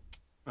 though.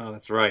 Oh,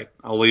 that's right.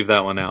 I'll leave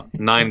that one out.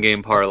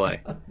 9-game parlay.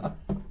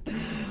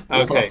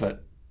 Okay. Love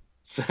it.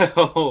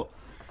 So,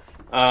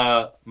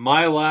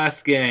 my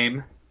last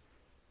game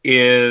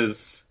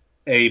is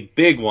a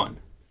big one.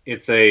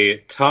 It's a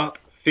top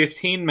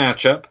 15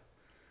 matchup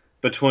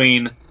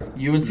between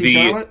UNC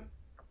Charlotte?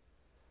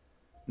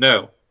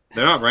 No,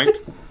 they're not ranked.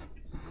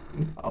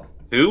 No.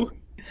 Who?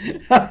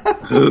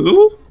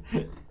 Who?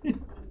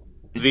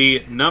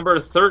 The number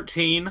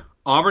 13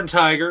 Auburn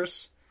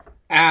Tigers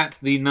at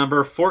the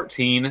number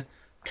 14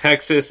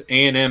 Texas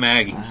A&M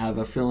Aggies. I have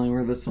a feeling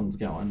where this one's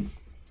going.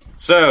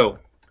 So,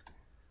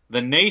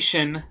 the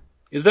nation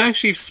is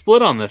actually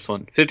split on this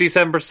one.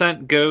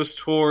 57% goes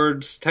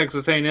towards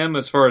Texas A&M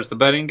as far as the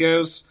betting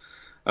goes.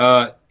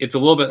 It's a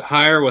little bit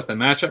higher with the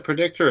matchup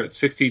predictor at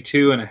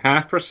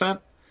 62.5%.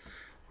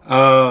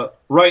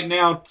 Right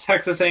now,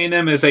 Texas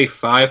A&M is a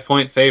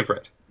 5-point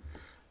favorite.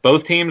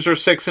 Both teams are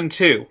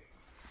 6-2.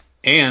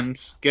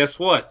 And guess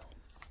what?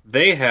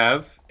 They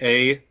have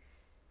a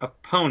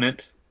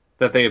opponent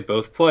that they have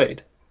both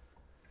played.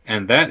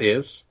 And that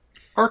is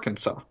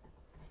Arkansas.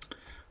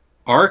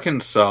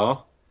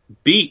 Arkansas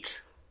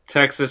beat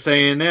Texas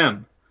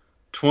A&M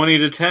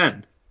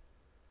 20-10.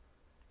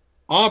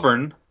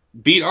 Auburn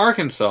beat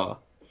Arkansas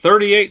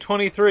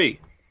 38-23.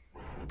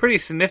 Pretty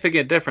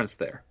significant difference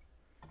there.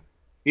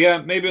 Yeah,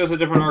 maybe it was a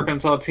different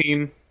Arkansas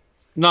team.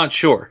 Not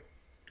sure.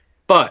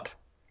 But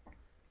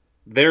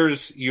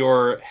there's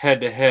your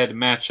head-to-head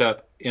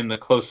matchup in the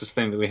closest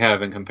thing that we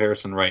have in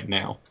comparison right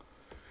now.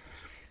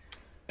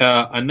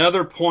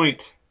 Another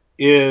point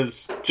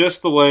is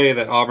just the way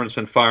that Auburn's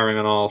been firing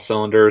on all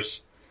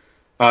cylinders.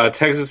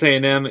 Texas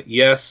A&M,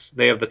 yes,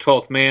 they have the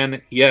 12th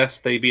man. Yes,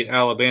 they beat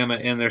Alabama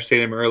in their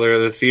stadium earlier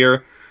this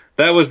year.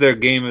 That was their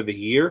game of the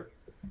year.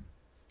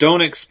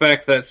 Don't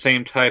expect that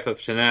same type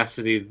of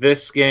tenacity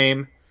this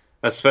game,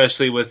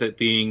 especially with it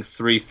being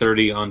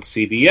 3:30 on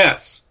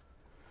CBS.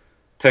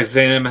 Texas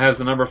A&M has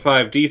the number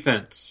 5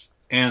 defense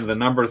and the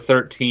number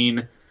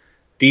 13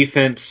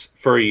 defense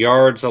for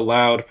yards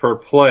allowed per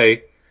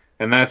play,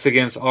 and that's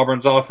against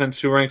Auburn's offense,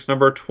 who ranks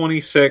number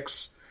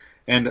 26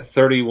 and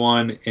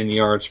 31 in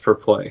yards per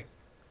play.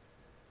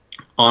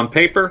 On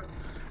paper,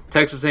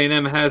 Texas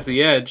A&M has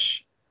the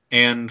edge,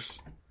 and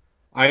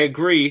I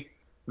agree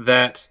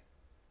that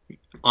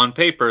on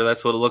paper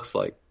that's what it looks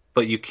like.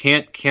 But you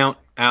can't count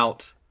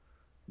out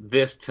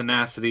this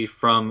tenacity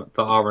from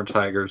the Auburn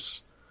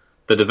Tigers.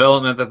 The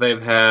development that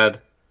they've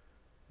had,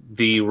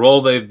 the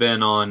role they've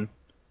been on.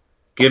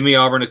 Give me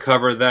Auburn to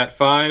cover that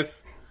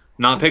 5.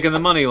 Not picking the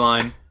money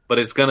line, but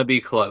it's going to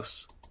be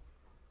close.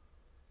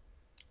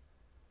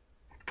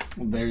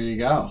 There you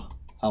go.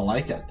 I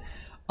like it.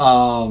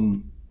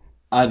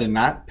 I did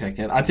not pick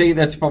it. I tell you,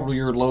 that's probably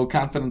your low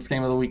confidence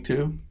game of the week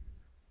too.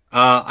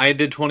 I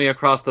did 20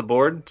 across the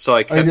board, so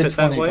I kept it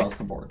that way. Across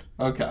the board.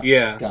 Okay.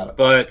 Yeah, got it.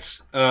 But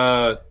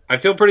I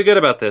feel pretty good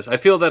about this. I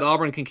feel that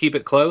Auburn can keep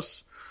it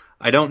close.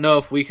 I don't know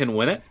if we can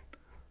win it,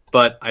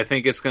 but I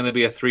think it's going to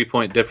be a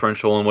 3-point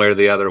differential one way or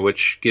the other,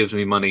 which gives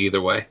me money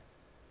either way.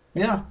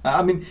 Yeah,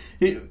 I mean,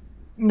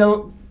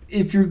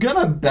 if you're going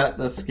to bet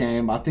this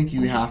game, I think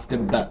you have to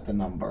bet the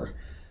number.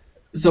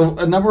 So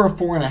a number of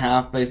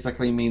 4.5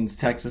 basically means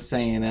Texas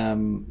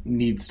A&M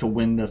needs to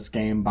win this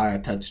game by a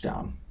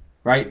touchdown,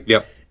 right?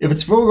 Yep. If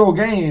it's field goal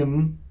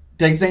game,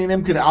 Texas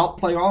A&M could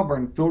outplay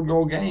Auburn. Field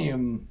goal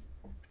game,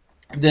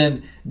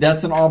 then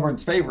that's in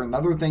Auburn's favor.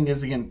 Another thing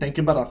is, again, think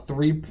about a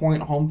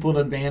 3-point home field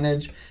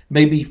advantage,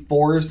 maybe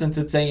 4 since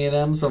it's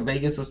A&M. So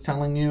Vegas is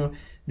telling you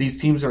these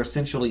teams are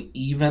essentially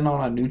even on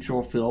a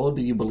neutral field.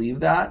 Do you believe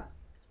that?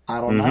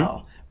 I don't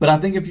know. But I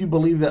think if you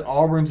believe that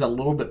Auburn's a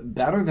little bit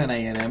better than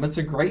A&M, it's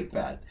a great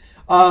bet.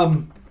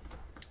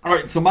 All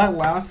right, so my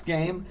last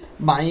game,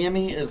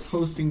 Miami is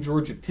hosting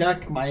Georgia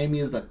Tech. Miami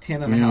is a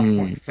 10.5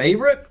 point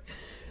favorite.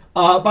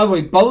 By the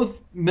way, both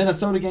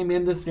Minnesota game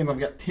and this game, I've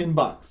got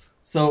 $10.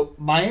 So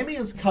Miami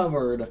has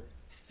covered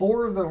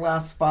 4 of their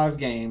last 5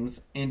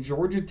 games, and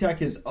Georgia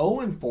Tech is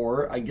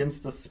 0-4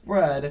 against the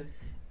spread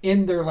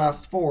in their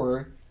last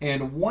 4,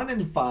 and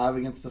 1-5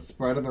 against the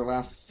spread in their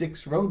last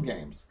 6 road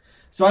games.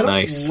 So I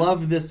don't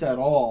love this at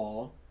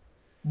all,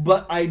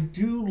 but I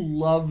do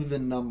love the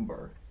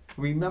number.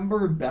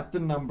 Remember, bet the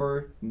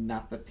number,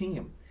 not the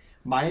team.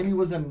 Miami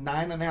was a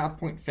 9.5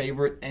 point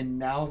favorite, and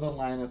now the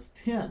line is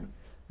 10.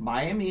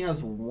 Miami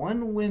has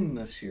 1 win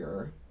this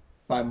year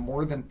by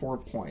more than 4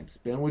 points.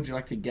 Ben, would you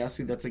like to guess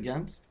who that's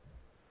against?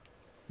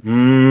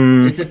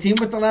 It's a team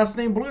with the last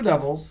name Blue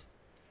Devils.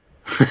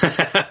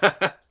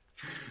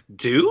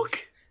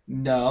 Duke?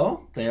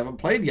 No, they haven't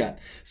played yet.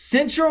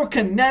 Central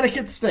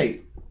Connecticut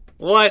State.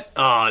 What?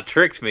 Aw,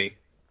 tricked me.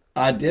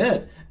 I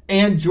did.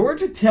 And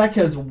Georgia Tech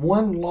has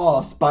 1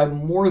 loss by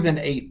more than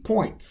 8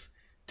 points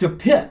to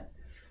Pitt,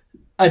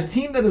 a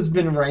team that has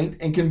been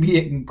ranked and can be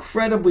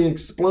incredibly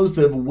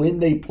explosive when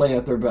they play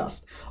at their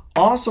best.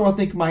 Also, I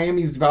think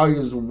Miami's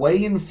value is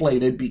way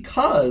inflated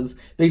because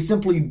they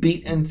simply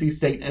beat NC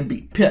State and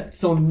beat Pitt.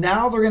 So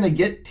now they're going to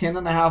get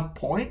 10.5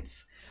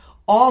 points.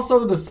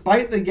 Also,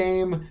 despite the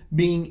game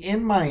being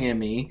in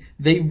Miami,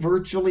 they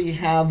virtually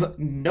have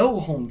no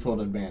home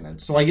field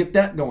advantage. So I get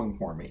that going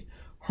for me.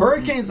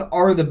 Hurricanes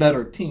are the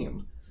better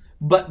team,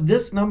 but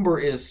this number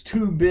is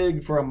too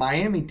big for a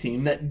Miami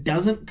team that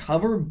doesn't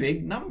cover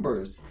big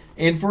numbers,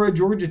 and for a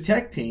Georgia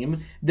Tech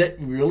team that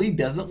really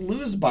doesn't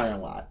lose by a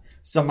lot.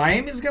 So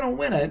Miami's going to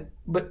win it,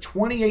 but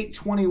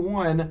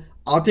 28-21,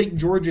 I'll take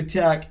Georgia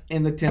Tech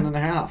in the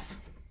 10.5.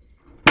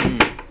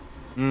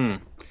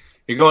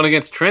 You're going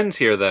against trends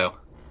here, though.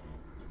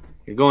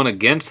 You're going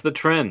against the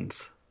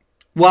trends.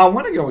 Well, I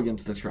want to go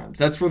against the trends.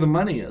 That's where the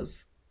money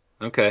is.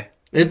 Okay.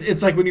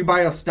 It's like when you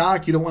buy a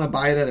stock, you don't want to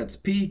buy it at its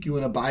peak. You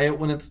want to buy it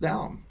when it's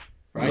down,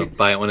 right?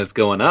 Buy it when it's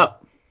going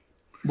up.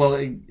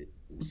 Well,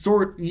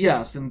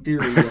 yes, in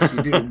theory, yes,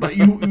 you do. But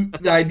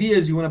the idea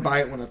is you want to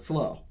buy it when it's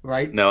low,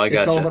 right? No, I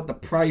got It's all about the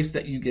price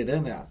that you get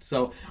in at.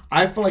 So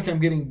I feel like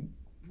I'm getting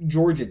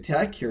Georgia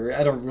Tech here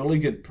at a really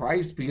good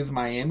price because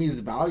Miami's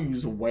value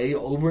is way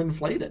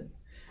overinflated.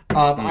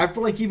 I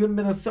feel like even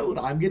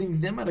Minnesota, I'm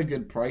getting them at a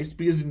good price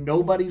because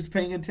nobody's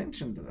paying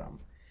attention to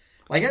them.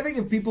 Like, I think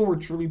if people were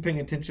truly paying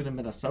attention to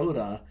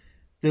Minnesota,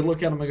 they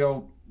look at them and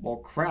go, well,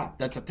 crap,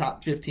 that's a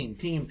top 15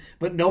 team.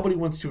 But nobody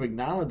wants to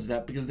acknowledge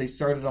that because they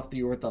started off the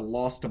year with a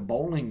loss to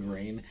Bowling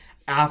Green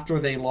after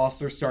they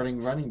lost their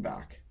starting running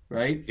back,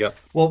 right? Yep.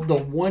 Well,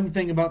 the one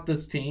thing about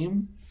this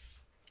team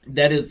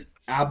that is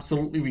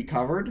absolutely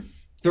recovered,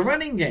 the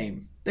running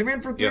game. They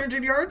ran for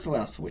 300 yards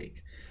last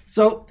week.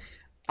 So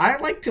I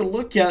like to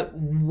look at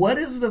what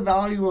is the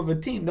value of a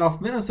team. Now,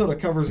 if Minnesota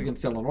covers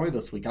against Illinois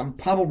this week, I'm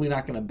probably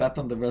not going to bet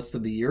them the rest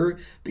of the year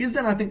because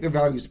then I think their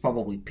value is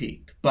probably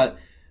peaked. But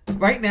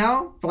right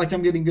now, I feel like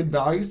I'm getting good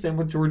value. Same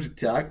with Georgia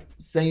Tech.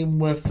 Same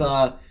with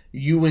UNC.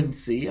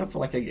 I feel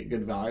like I get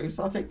good value,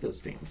 so I'll take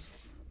those teams.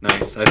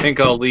 Nice. I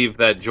think I'll leave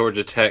that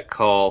Georgia Tech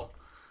call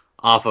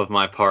off of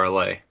my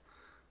parlay.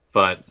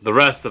 But the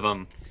rest of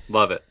them,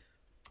 love it.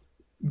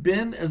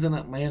 Ben, as an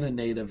Atlanta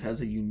native,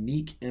 has a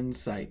unique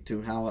insight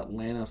to how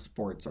Atlanta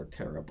sports are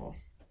terrible.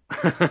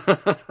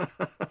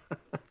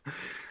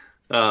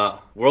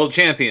 World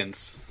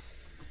champions.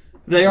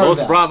 They are.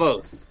 Los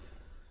Bravos.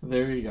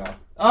 There you go.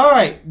 All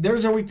right,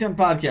 there's our Week 10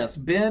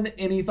 podcast. Ben,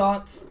 any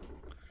thoughts?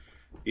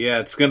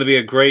 Yeah, it's going to be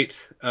a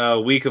great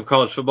week of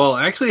college football.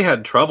 I actually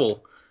had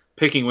trouble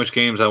picking which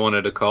games I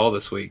wanted to call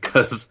this week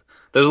because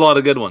there's a lot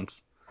of good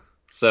ones.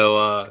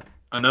 So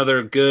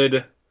another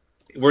good...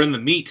 We're in the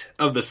meat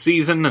of the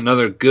season,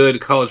 another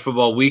good college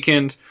football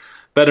weekend.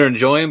 Better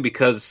enjoy them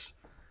because,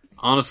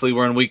 honestly,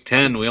 we're in Week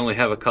 10. We only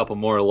have a couple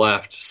more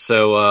left.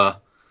 So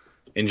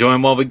enjoy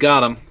them while we got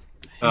them.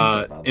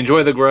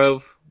 Enjoy the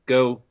Grove.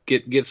 Go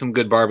get some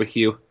good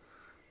barbecue.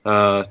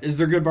 Is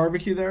there good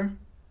barbecue there?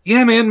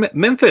 Yeah, man.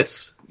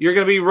 Memphis. You're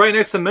going to be right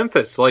next to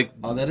Memphis. Like,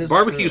 that is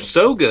barbecue's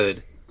true. so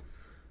good.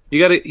 You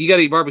gotta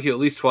eat barbecue at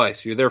least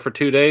twice. You're there for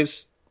 2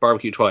 days,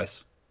 barbecue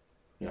twice.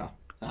 Yeah.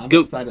 I'm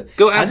go, excited.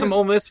 Go ask some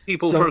Ole Miss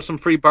people for some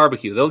free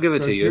barbecue. They'll give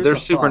it to you. They're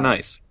super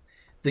nice.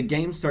 The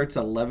game starts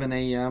at 11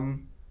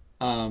 a.m.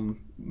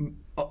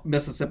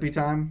 Mississippi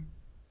time,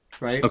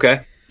 right?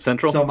 Okay,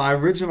 Central. So my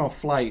original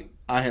flight,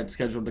 I had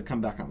scheduled to come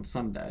back on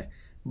Sunday,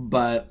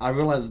 but I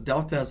realized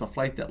Delta has a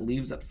flight that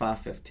leaves at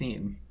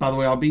 5:15. By the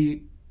way,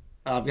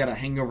 I've got a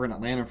hangover in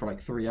Atlanta for like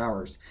 3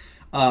 hours.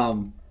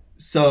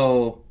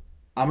 So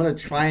I'm going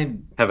to try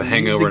and have a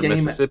hangover in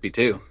Mississippi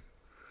too.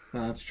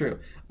 No, that's true.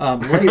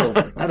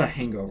 Layover, not a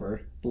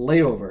hangover.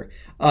 Layover.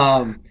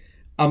 I'm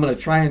going to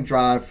try and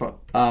drive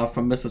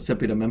from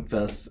Mississippi to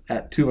Memphis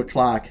at 2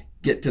 o'clock,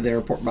 get to the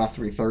airport by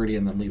 3:30,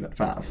 and then leave at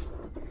 5.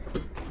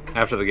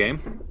 After the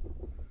game?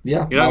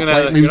 Yeah. You're not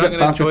going to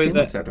enjoy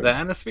the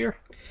atmosphere?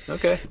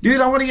 Okay.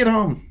 Dude, I want to get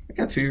home. I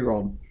got a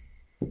 2-year-old.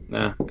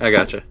 Nah, I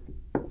gotcha.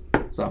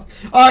 So,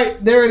 all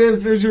right, there it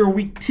is. There's your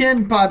Week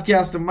 10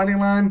 podcast of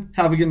Moneyline.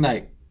 Have a good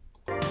night.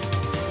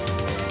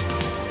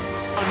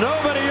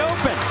 Nobody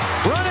open.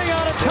 Running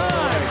out of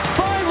time.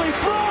 Finally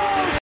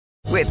throws.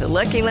 With the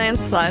Lucky Land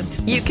Slots,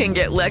 you can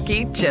get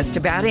lucky just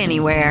about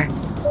anywhere.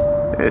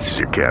 This is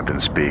your captain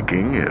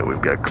speaking.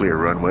 We've got clear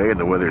runway and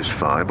the weather's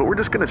fine, but we're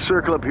just going to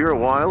circle up here a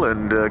while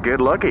and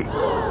get lucky.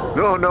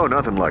 No,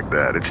 nothing like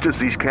that. It's just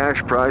these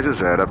cash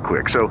prizes add up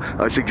quick. So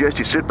I suggest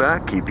you sit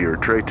back, keep your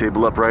tray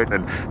table upright,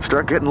 and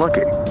start getting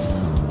lucky.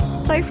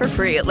 Play for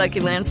free at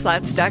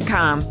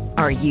LuckyLandSlots.com.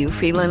 Are you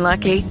feeling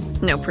lucky?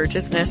 No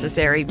purchase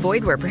necessary.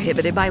 Void where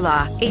prohibited by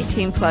law.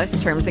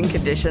 18+ terms and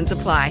conditions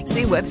apply.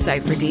 See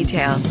website for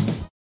details.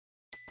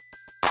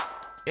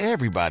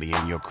 Everybody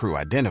in your crew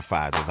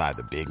identifies as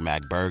either Big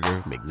Mac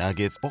Burger,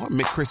 McNuggets, or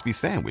McCrispy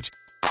Sandwich.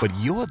 But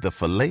you're the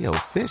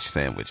Filet-O-Fish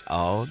Sandwich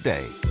all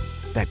day.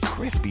 That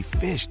crispy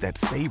fish, that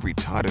savory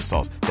tartar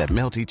sauce, that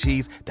melty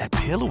cheese, that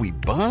pillowy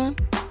bun.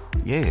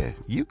 Yeah,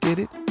 you get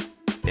it.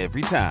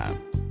 Every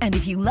time. And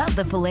if you love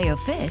the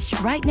Filet-O-Fish,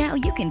 right now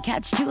you can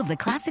catch 2 of the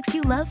classics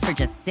you love for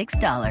just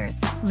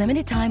 $6.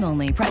 Limited time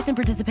only. Price and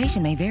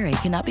participation may vary.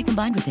 Cannot be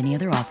combined with any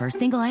other offer.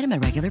 Single item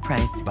at regular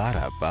price.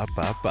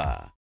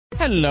 Ba-da-ba-ba-ba.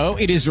 Hello,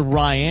 it is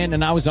Ryan,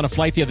 and I was on a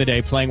flight the other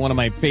day playing one of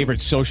my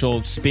favorite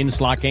social spin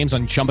slot games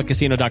on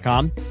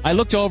ChumbaCasino.com. I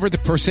looked over at the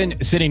person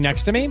sitting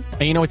next to me,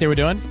 and you know what they were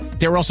doing?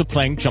 They were also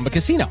playing Chumba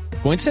Casino.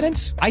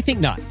 Coincidence? I think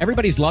not.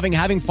 Everybody's loving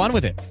having fun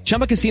with it.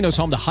 Chumba Casino is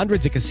home to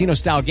hundreds of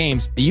casino-style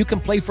games that you can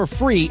play for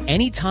free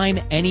anytime,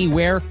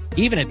 anywhere,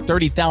 even at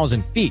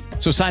 30,000 feet.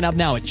 So sign up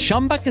now at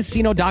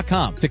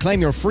ChumbaCasino.com to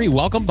claim your free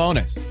welcome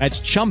bonus.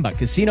 That's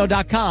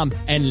ChumbaCasino.com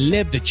and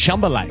live the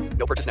Chumba life.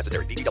 No purchase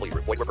necessary. VGW.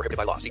 Void where prohibited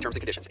by law. See terms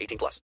and conditions.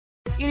 18+.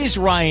 It is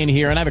Ryan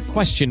here, and I have a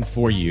question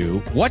for you.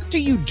 What do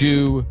you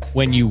do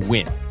when you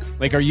win?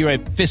 Like, are you a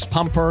fist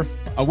pumper,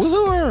 a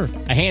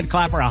woohooer, a hand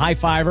clapper, a high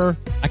fiver?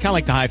 I kind of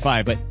like the high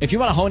five, but if you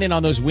want to hone in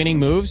on those winning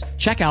moves,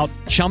 check out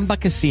Chumba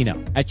Casino.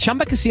 At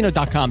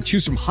ChumbaCasino.com,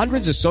 choose from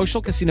hundreds of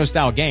social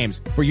casino-style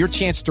games for your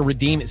chance to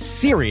redeem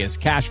serious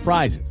cash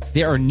prizes.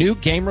 There are new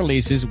game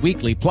releases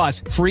weekly,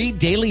 plus free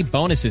daily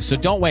bonuses, so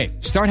don't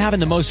wait. Start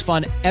having the most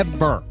fun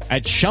ever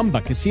at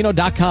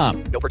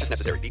ChumbaCasino.com. No purchase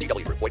necessary.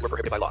 VGW. Void where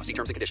prohibited by law. See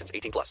terms and conditions.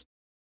 18+.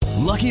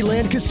 Lucky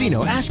Land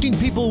Casino, asking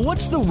people,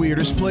 what's the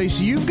weirdest place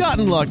you've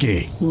gotten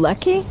lucky?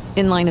 Lucky?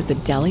 In line at the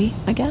deli,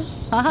 I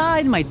guess? Aha,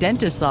 in my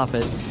dentist's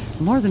office.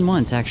 More than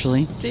once,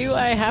 actually. Do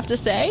I have to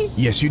say?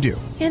 Yes, you do.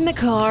 In the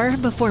car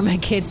before my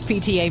kids'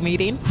 PTA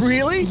meeting.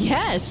 Really?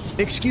 Yes.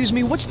 Excuse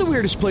me, what's the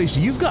weirdest place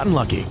you've gotten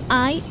lucky?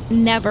 I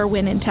never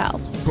win and tell.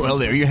 Well,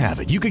 there you have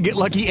it. You can get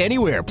lucky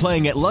anywhere,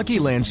 playing at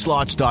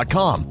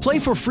LuckyLandSlots.com. Play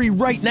for free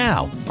right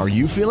now. Are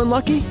you feeling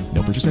lucky?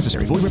 No purchase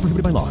necessary. Void where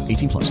prohibited by law.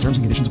 18+. Terms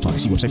and conditions apply.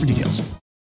 See website for details.